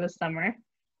riding with her this summer.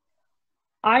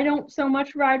 I don't so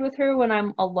much ride with her when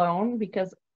I'm alone,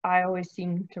 because I always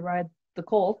seem to ride the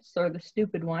colts or the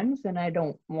stupid ones, and I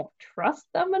won't trust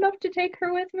them enough to take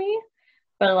her with me.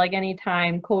 But like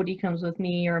anytime Cody comes with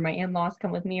me or my in-laws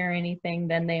come with me or anything,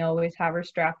 then they always have her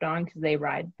strapped on, because they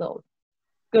ride those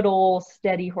good old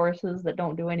steady horses that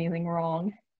don't do anything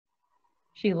wrong.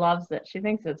 She loves it. She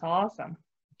thinks it's awesome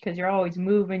because you're always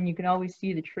moving. You can always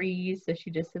see the trees. So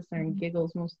she just sits there and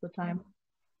giggles most of the time.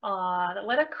 Aw,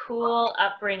 what a cool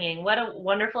upbringing. What a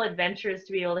wonderful adventures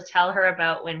to be able to tell her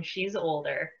about when she's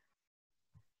older.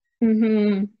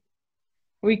 Mm-hmm.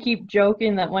 We keep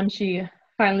joking that when she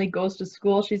finally goes to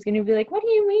school, she's going to be like, what do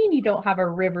you mean you don't have a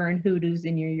river and hoodoos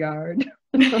in your yard?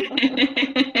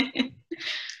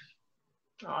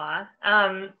 Aw.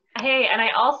 Hey, and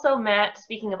I also met,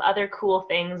 speaking of other cool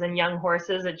things and young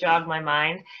horses that jogged my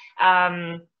mind,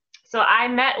 so I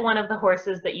met one of the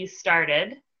horses that you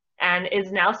started and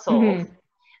is now sold.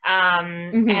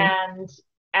 Mm-hmm.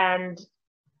 And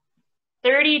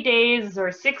 30 days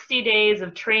or 60 days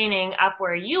of training up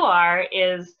where you are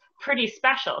is pretty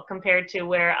special compared to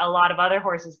where a lot of other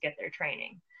horses get their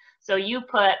training. So you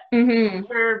put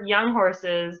Mm-hmm. your young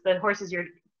horses, the horses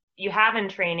you have in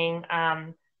training,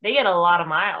 they get a lot of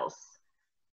miles.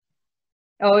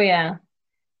 Oh, yeah.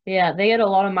 Yeah, they get a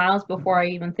lot of miles before I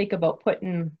even think about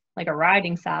putting like a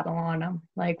riding saddle on them.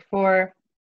 Like for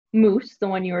Moose, the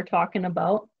one you were talking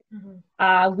about,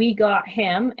 we got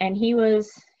him and he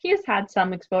has had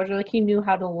some exposure. Like he knew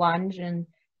how to lunge and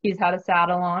he's had a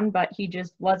saddle on, but he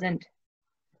just wasn't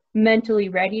mentally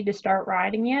ready to start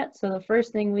riding yet. So the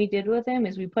first thing we did with him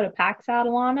is we put a pack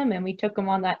saddle on him and we took him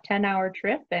on that 10-hour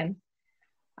trip. And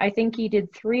I think he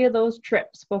did 3 of those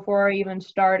trips before I even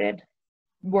started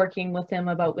working with him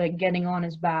about like getting on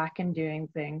his back and doing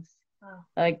things. Wow.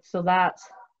 Like, so that's,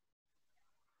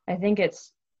 I think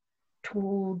it's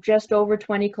just over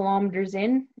 20 kilometers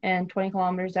in and 20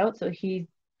 kilometers out. So he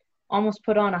almost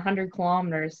put on 100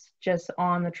 kilometers just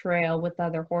on the trail with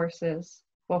other horses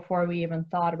before we even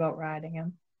thought about riding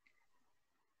him.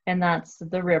 And that's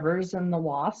the rivers and the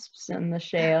wasps and the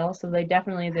shale. So they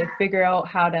figure out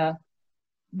how to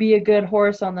be a good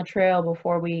horse on the trail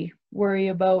before we worry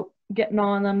about getting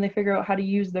on them. They figure out how to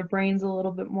use their brains a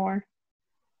little bit more.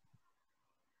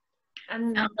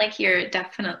 Sounds like you're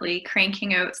definitely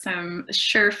cranking out some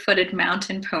sure-footed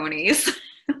mountain ponies.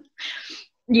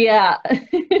 Yeah.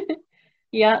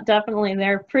 Yeah, definitely.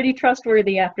 They're pretty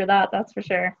trustworthy after that, that's for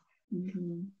sure.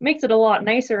 Mm-hmm. Makes it a lot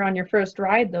nicer on your first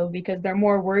ride though, because they're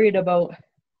more worried about,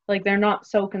 like they're not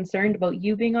so concerned about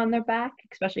you being on their back,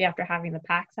 especially after having the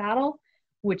pack saddle,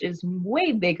 which is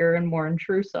way bigger and more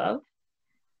intrusive.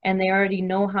 And they already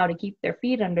know how to keep their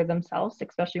feet under themselves,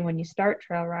 especially when you start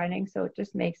trail riding. So it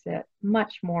just makes it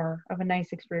much more of a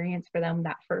nice experience for them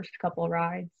that first couple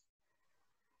rides.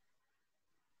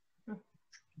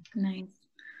 Nice.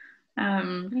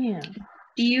 Yeah.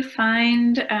 Do you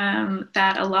find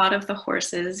that a lot of the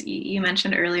horses, you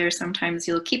mentioned earlier, sometimes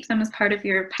you'll keep them as part of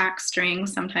your pack string,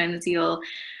 sometimes you'll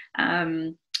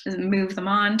move them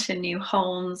on to new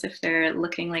homes if they're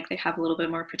looking like they have a little bit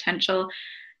more potential.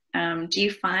 Do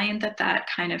you find that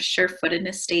kind of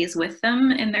sure-footedness stays with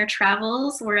them in their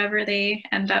travels wherever they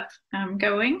end up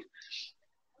going?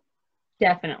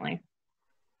 Definitely.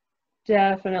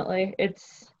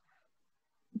 It's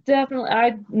definitely,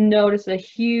 I noticed a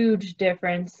huge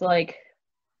difference. Like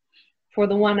for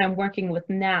the one I'm working with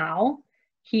now,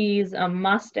 he's a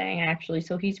Mustang actually,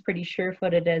 so he's pretty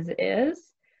sure-footed as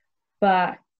is.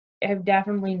 But I've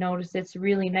definitely noticed it's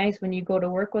really nice when you go to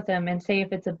work with him and say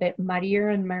if it's a bit muddier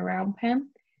in my round pen,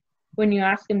 when you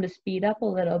ask him to speed up a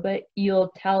little bit,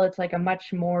 you'll tell it's like a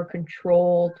much more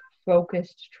controlled,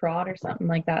 focused trot or something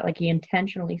like that. Like he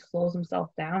intentionally slows himself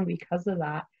down because of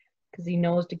that, because he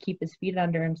knows to keep his feet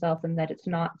under himself and that it's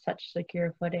not such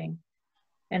secure footing.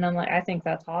 And I'm like, I think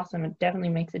that's awesome. It definitely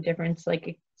makes a difference.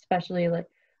 Like, especially like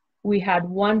we had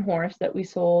one horse that we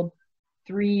sold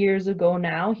 3 years ago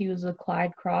now. He was a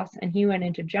Clyde Cross and he went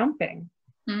into jumping.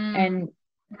 And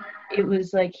it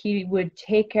was like he would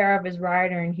take care of his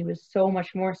rider and he was so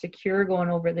much more secure going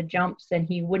over the jumps, and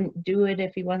he wouldn't do it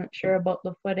if he wasn't sure about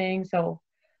the footing. So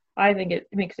I think it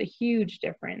makes a huge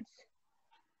difference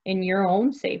in your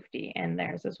own safety and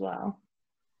theirs as well.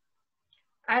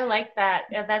 I like that.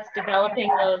 That's developing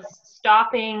those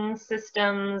stopping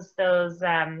systems, those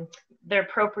their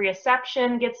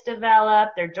proprioception gets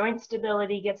developed, their joint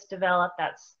stability gets developed.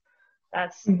 That's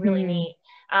really neat.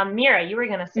 Mira, you were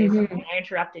going to say something. I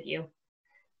interrupted you.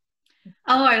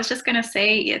 Oh, I was just going to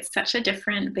say it's such a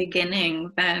different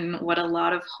beginning than what a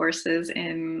lot of horses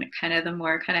in kind of the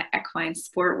more kind of equine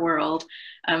sport world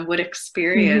would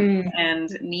experience. And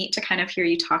neat to kind of hear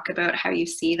you talk about how you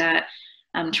see that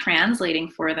translating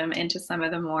for them into some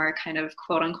of the more kind of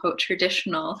quote unquote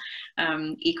traditional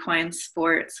equine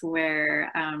sports where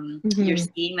you're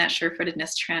seeing that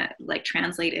sure-footedness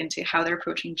translate into how they're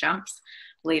approaching jumps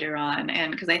later on.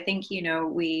 And because I think, you know,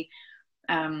 we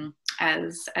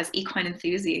as equine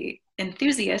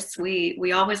enthusiasts,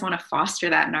 we always want to foster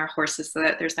that in our horses so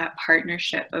that there's that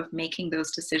partnership of making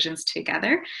those decisions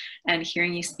together. And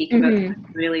hearing you speak about that is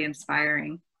really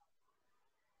inspiring.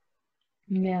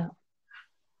 Yeah.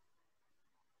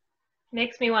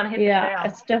 Makes me want to hit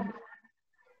the trail.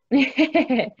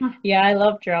 Yeah, I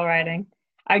love trail riding.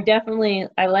 I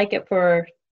like it for,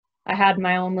 I had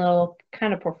my own little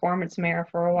kind of performance mare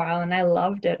for a while and I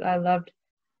loved it. I loved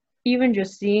even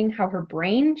just seeing how her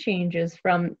brain changes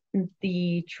from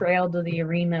the trail to the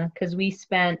arena, because we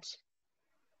spent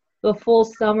the full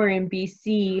summer in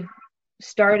BC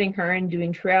starting her and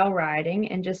doing trail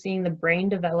riding and just seeing the brain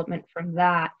development from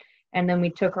that. And then we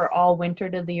took her all winter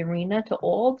to the arena to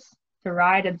Olds to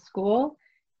ride at school.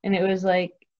 And it was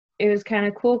like, it was kind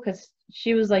of cool because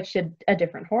she was like, she had a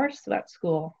different horse at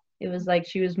school. It was like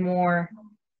she was more,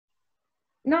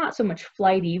 not so much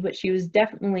flighty, but she was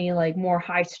definitely like more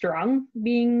high strung,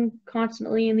 being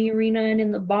constantly in the arena and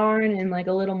in the barn and like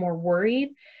a little more worried,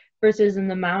 versus in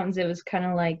the mountains it was kind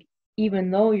of like,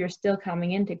 even though you're still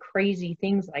coming into crazy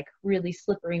things like really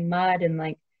slippery mud and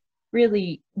like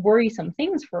really worrisome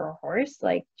things for a horse,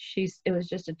 like it was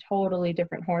just a totally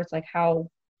different horse, like how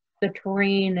the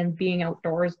terrain and being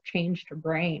outdoors changed her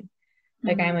brain.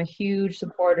 Like I'm a huge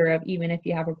supporter of, even if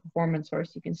you have a performance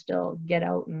horse, you can still get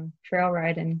out and trail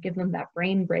ride and give them that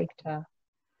brain break to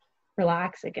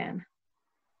relax again.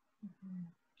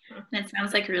 And it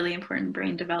sounds like really important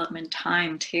brain development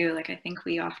time too. Like I think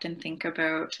we often think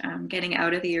about getting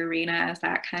out of the arena as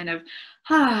that kind of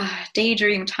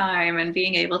daydream time and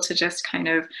being able to just kind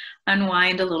of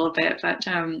unwind a little bit. But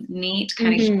neat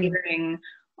kind of hearing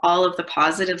all of the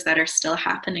positives that are still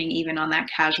happening even on that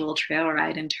casual trail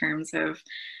ride in terms of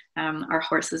our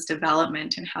horse's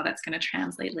development and how that's going to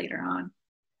translate later on.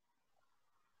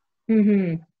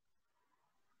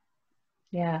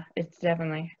 Yeah, it's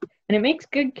definitely, and it makes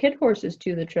good kid horses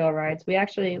too, the trail rides. We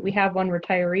have one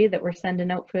retiree that we're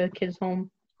sending out for the kids home,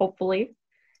 hopefully.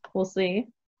 We'll see.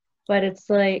 But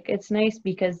it's like, it's nice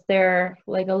because they're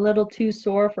like a little too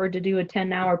sore to do a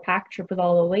 10-hour pack trip with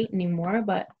all the weight anymore,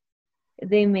 but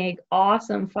they make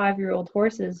awesome 5-year-old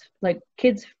horses, like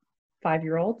kids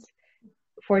 5-year-olds,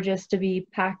 for just to be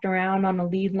packed around on a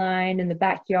lead line in the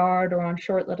backyard or on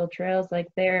short little trails. Like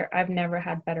I've never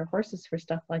had better horses for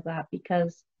stuff like that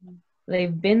because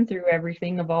they've been through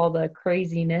everything of all the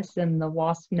craziness and the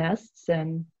wasp nests,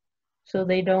 and so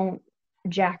they don't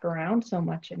jack around so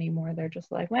much anymore. They're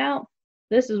just like, well,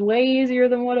 this is way easier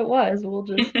than what it was. We'll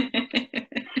just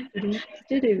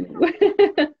do.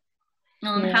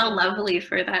 And how lovely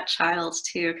for that child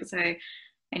too, because I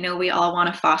know we all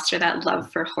want to foster that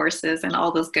love for horses and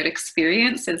all those good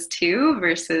experiences too,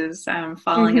 versus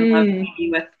falling in love maybe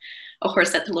with a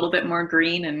horse that's a little bit more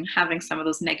green and having some of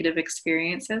those negative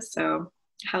experiences. So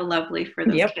how lovely for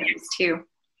those kids too.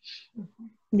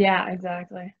 Yeah,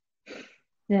 exactly.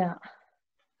 Yeah.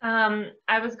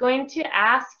 I was going to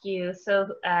ask you, so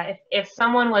if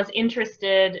someone was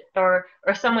interested or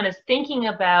someone is thinking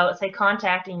about, say,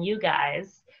 contacting you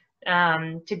guys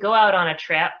to go out on a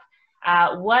trip,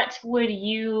 what would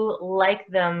you like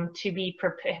them to be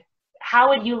prepared? How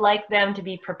would you like them to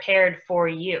be prepared for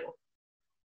you?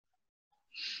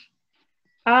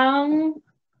 A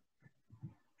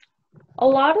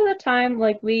lot of the time,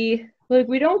 we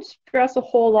don't stress a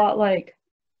whole lot like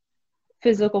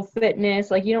physical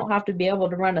fitness. Like you don't have to be able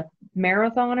to run a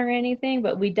marathon or anything,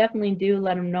 but we definitely do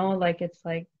let them know, like, it's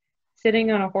like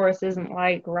sitting on a horse isn't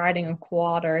like riding a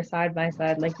quad or a side by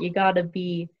side. Like you got to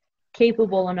be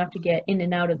capable enough to get in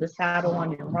and out of the saddle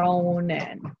on your own,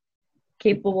 and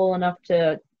capable enough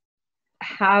to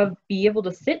be able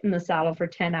to sit in the saddle for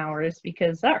 10 hours,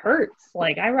 because that hurts.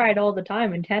 Like I ride all the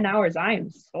time, in 10 hours I am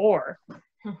sore.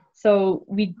 So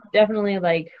we definitely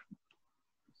like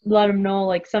let them know,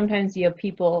 like sometimes you have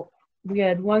people, we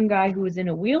had one guy who was in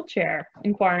a wheelchair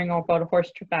inquiring about a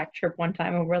horseback trip one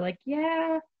time, and we're like,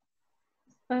 yeah,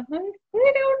 we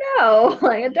don't know.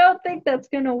 Like I don't think that's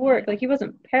gonna work. Like he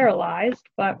wasn't paralyzed,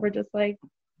 but we're just like,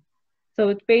 so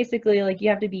it's basically like you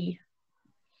have to be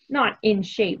not in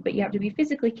shape, but you have to be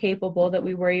physically capable, that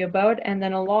we worry about. And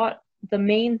then the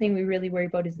main thing we really worry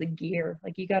about is the gear.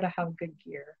 Like you got to have good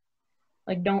gear.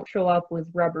 Like don't show up with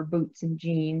rubber boots and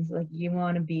jeans. Like you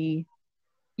want to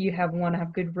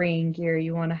have good rain gear.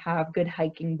 You want to have good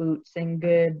hiking boots and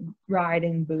good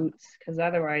riding boots, because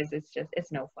otherwise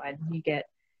it's no fun. You get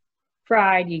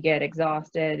fried, you get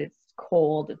exhausted, it's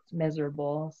cold, it's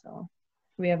miserable. So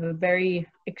we have a very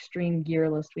extreme gear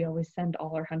list we always send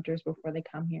all our hunters before they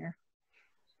come here.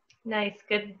 Nice,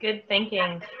 good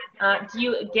thinking. Do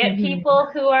you get people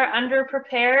who are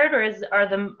underprepared,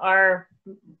 or are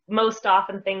most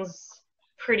often things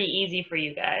pretty easy for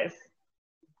you guys?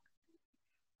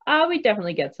 We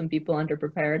definitely get some people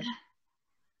underprepared.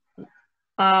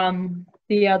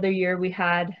 The other year we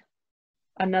had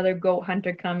another goat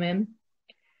hunter come in,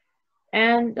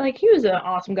 and like he was an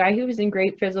awesome guy. He was in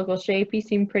great physical shape. He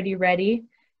seemed pretty ready.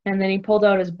 And then he pulled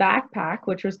out his backpack,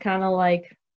 which was kind of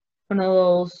like one of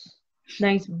those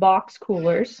nice box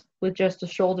coolers with just a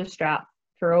shoulder strap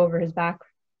for over his back,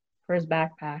 for his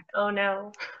backpack. Oh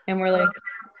no. And we're like,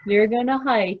 you're gonna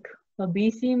hike a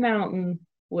BC mountain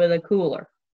with a cooler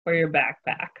for your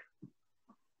backpack.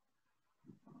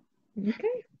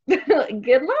 Okay.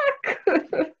 Good luck.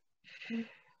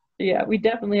 Yeah, we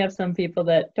definitely have some people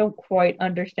that don't quite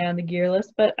understand the gear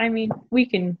list, but I mean, we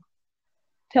can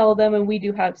tell them, and we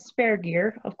do have spare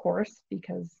gear, of course,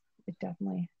 because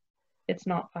it's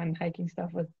not fun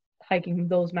hiking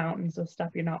those mountains of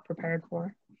stuff you're not prepared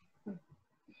for.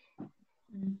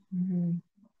 Mm-hmm.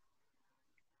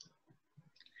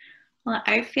 Well,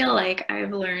 I feel like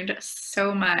I've learned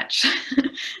so much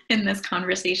in this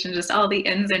conversation, just all the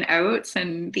ins and outs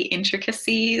and the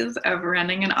intricacies of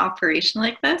running an operation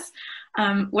like this.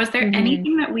 Was there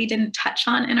anything that we didn't touch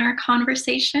on in our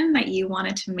conversation that you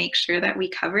wanted to make sure that we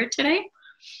covered today?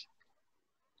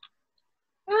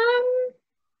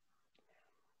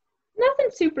 Nothing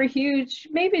super huge.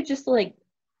 Maybe just like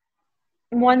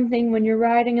one thing when you're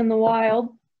riding in the wild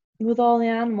with all the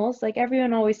animals, like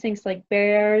everyone always thinks like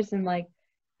bears and like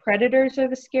predators are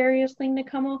the scariest thing to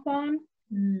come upon,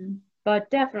 but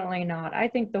definitely not. I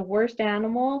think the worst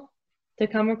animal to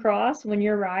come across when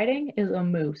you're riding is a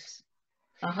moose.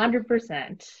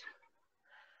 100%.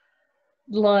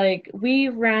 Like, we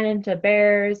ran into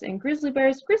bears and grizzly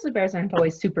bears. Grizzly bears aren't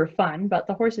always super fun, but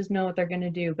the horses know what they're going to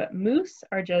do. But moose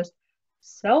are just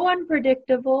so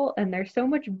unpredictable, and they're so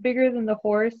much bigger than the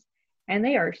horse, and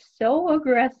they are so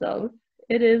aggressive.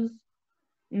 It is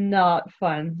not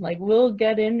fun. Like, we'll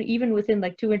get in, even within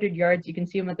like 200 yards, you can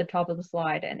see them at the top of the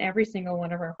slide, and every single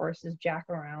one of our horses jack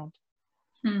around.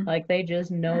 Like, they just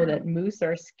know that moose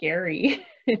are scary.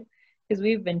 Because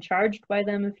we've been charged by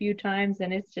them a few times,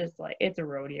 and it's just like, it's a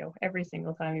rodeo. Every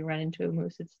single time you run into a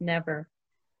moose, it's never,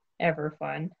 ever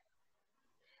fun.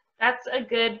 That's a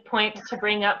good point to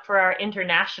bring up for our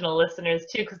international listeners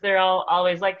too, because they're all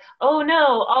always like, oh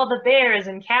no, all the bears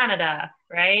in Canada,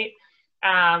 right?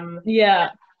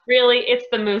 Yeah. Really, it's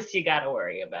the moose you gotta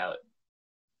worry about.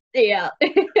 Yeah.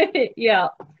 Yeah.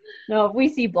 No, if we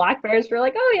see black bears, we're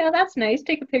like, oh yeah, that's nice.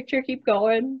 Take a picture, keep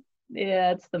going.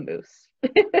 Yeah, it's the moose.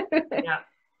 Yeah.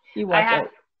 You watch out.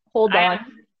 Hold on.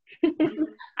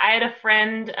 I had a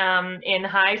friend in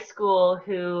high school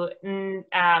who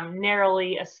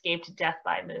narrowly escaped death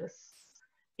by moose.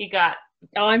 He got...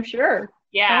 Oh, I'm sure.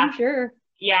 Yeah. I'm sure.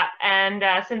 Yeah, and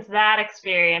since that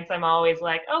experience, I'm always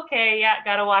like, okay, yeah,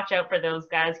 gotta watch out for those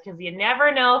guys, because you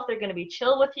never know if they're going to be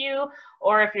chill with you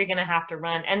or if you're going to have to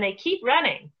run. And they keep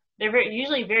running. They're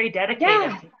usually very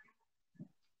dedicated.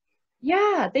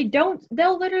 Yeah,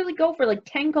 they'll literally go for like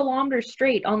 10 kilometers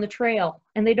straight on the trail,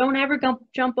 and they don't ever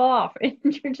jump off. And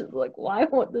you're just like, why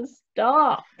won't this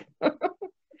stop?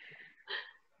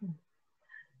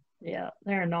 Yeah,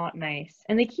 they're not nice.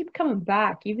 And they keep coming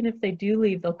back. Even if they do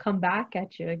leave, they'll come back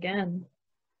at you again.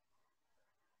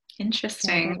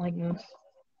 Interesting. I don't like moose.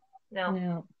 No.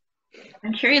 Yeah.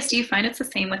 I'm curious, do you find it's the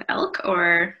same with elk,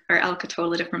 or are elk a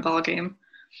totally different ballgame?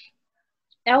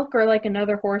 Elk are like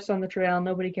another horse on the trail.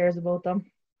 Nobody cares about them.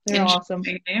 They're awesome.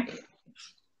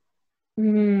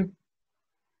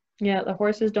 Yeah, the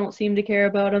horses don't seem to care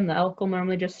about them. The elk will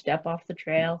normally just step off the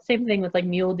trail. Same thing with like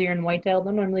mule deer and whitetail.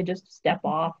 They'll normally just step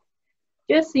off.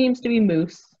 Just seems to be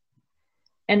moose.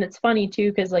 And it's funny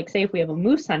too, because like say if we have a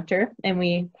moose hunter and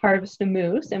we harvest a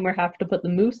moose and we have to put the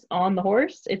moose on the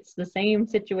horse, it's the same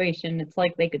situation. It's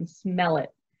like they can smell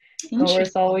it. The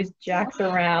horse always jacks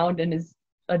around and is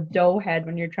a doe head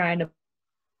when you're trying to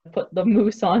put the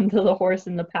moose onto the horse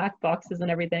in the pack boxes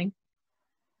and everything.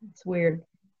 It's weird.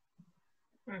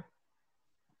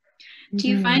 Do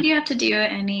you find you have to do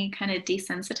any kind of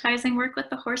desensitizing work with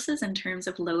the horses in terms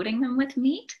of loading them with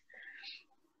meat?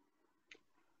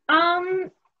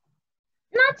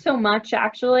 Not so much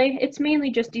actually. It's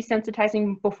mainly just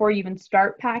desensitizing before you even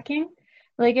start packing.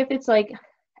 Like if it's like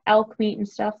elk meat and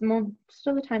stuff, most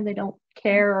of the time they don't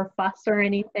care or fuss or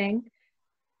anything.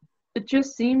 It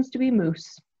just seems to be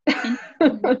moose.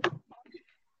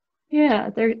 Yeah,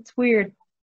 it's weird.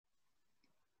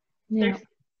 Yeah.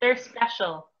 They're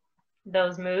special,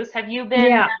 those moose. Have you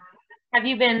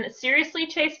been seriously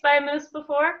chased by a moose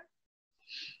before?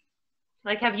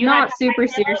 Like, have you not super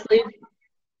seriously?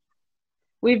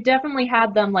 We've definitely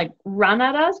had them like run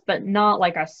at us, but not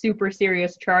like a super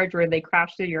serious charge where they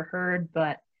crash through your herd.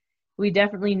 But we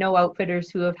definitely know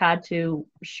outfitters who have had to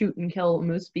shoot and kill a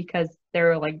moose because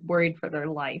they're like worried for their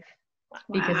life.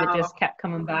 Because it just kept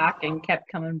coming back and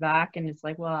kept coming back, and it's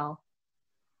like, well,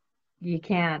 you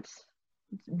can't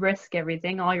risk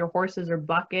everything. All your horses are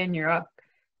bucking, you're up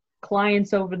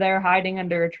clients over there hiding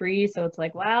under a tree. So it's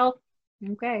like, well,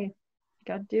 okay,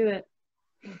 gotta do it.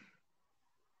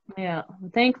 Yeah,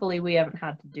 thankfully we haven't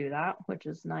had to do that, which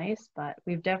is nice, but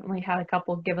we've definitely had a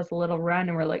couple give us a little run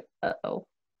and we're like, uh-oh,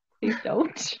 please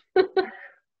don't.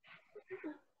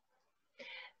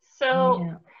 So,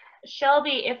 yeah.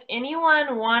 Shelby, if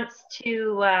anyone wants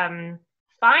to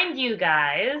find you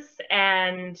guys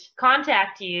and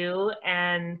contact you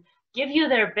and give you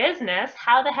their business,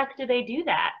 how the heck do they do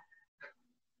that?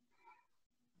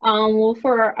 Well,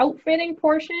 for our outfitting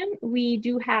portion, we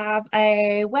do have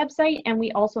a website and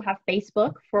we also have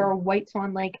Facebook for White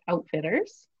Swan Lake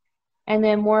Outfitters. And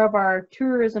then more of our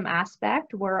tourism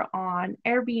aspect, we're on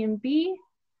Airbnb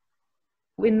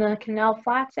in the Canal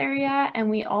Flats area, and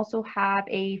we also have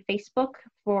a Facebook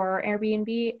for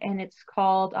Airbnb, and it's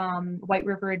called White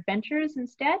River Adventures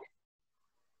instead.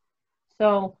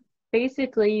 So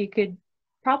basically, you could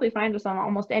probably find us on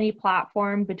almost any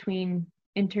platform between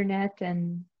internet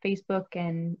and Facebook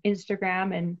and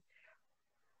Instagram, and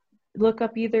look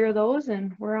up either of those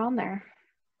and we're on there.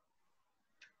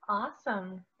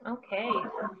 Awesome. Okay.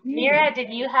 Mira,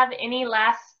 did you have any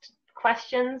last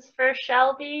questions for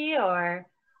Shelby or?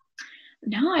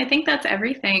 No, I think that's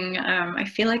everything. I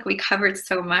feel like we covered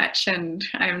so much and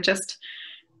I'm just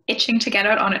itching to get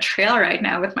out on a trail right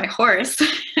now with my horse.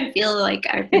 I feel like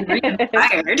I've been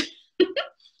re-inspired.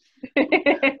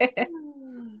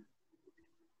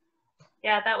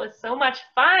 Yeah, that was so much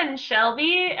fun,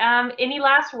 Shelby. Any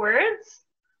last words?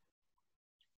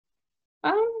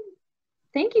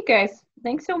 Thank you guys.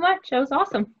 Thanks so much. That was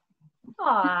awesome.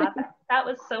 Aw, that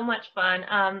was so much fun.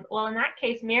 Well, in that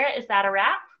case, Mira, is that a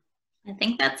wrap? I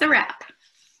think that's a wrap.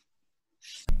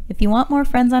 If you want more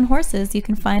Friends on Horses, you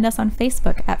can find us on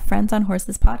Facebook at Friends on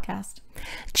Horses Podcast.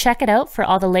 Check it out for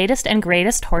all the latest and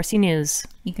greatest horsey news.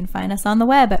 You can find us on the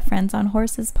web at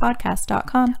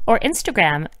friendsonhorsespodcast.com or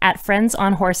Instagram at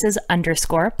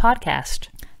friendsonhorses_podcast.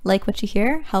 Like what you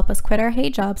hear? Help us quit our hay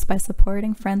jobs by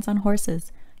supporting Friends on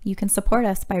Horses. You can support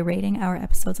us by rating our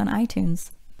episodes on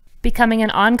iTunes, becoming an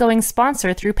ongoing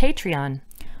sponsor through Patreon,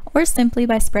 or simply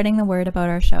by spreading the word about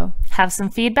our show. Have some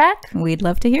feedback? We'd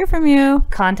love to hear from you.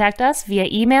 Contact us via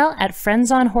email at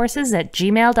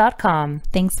friendsonhorses@gmail.com.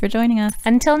 Thanks for joining us.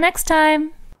 Until next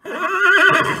time.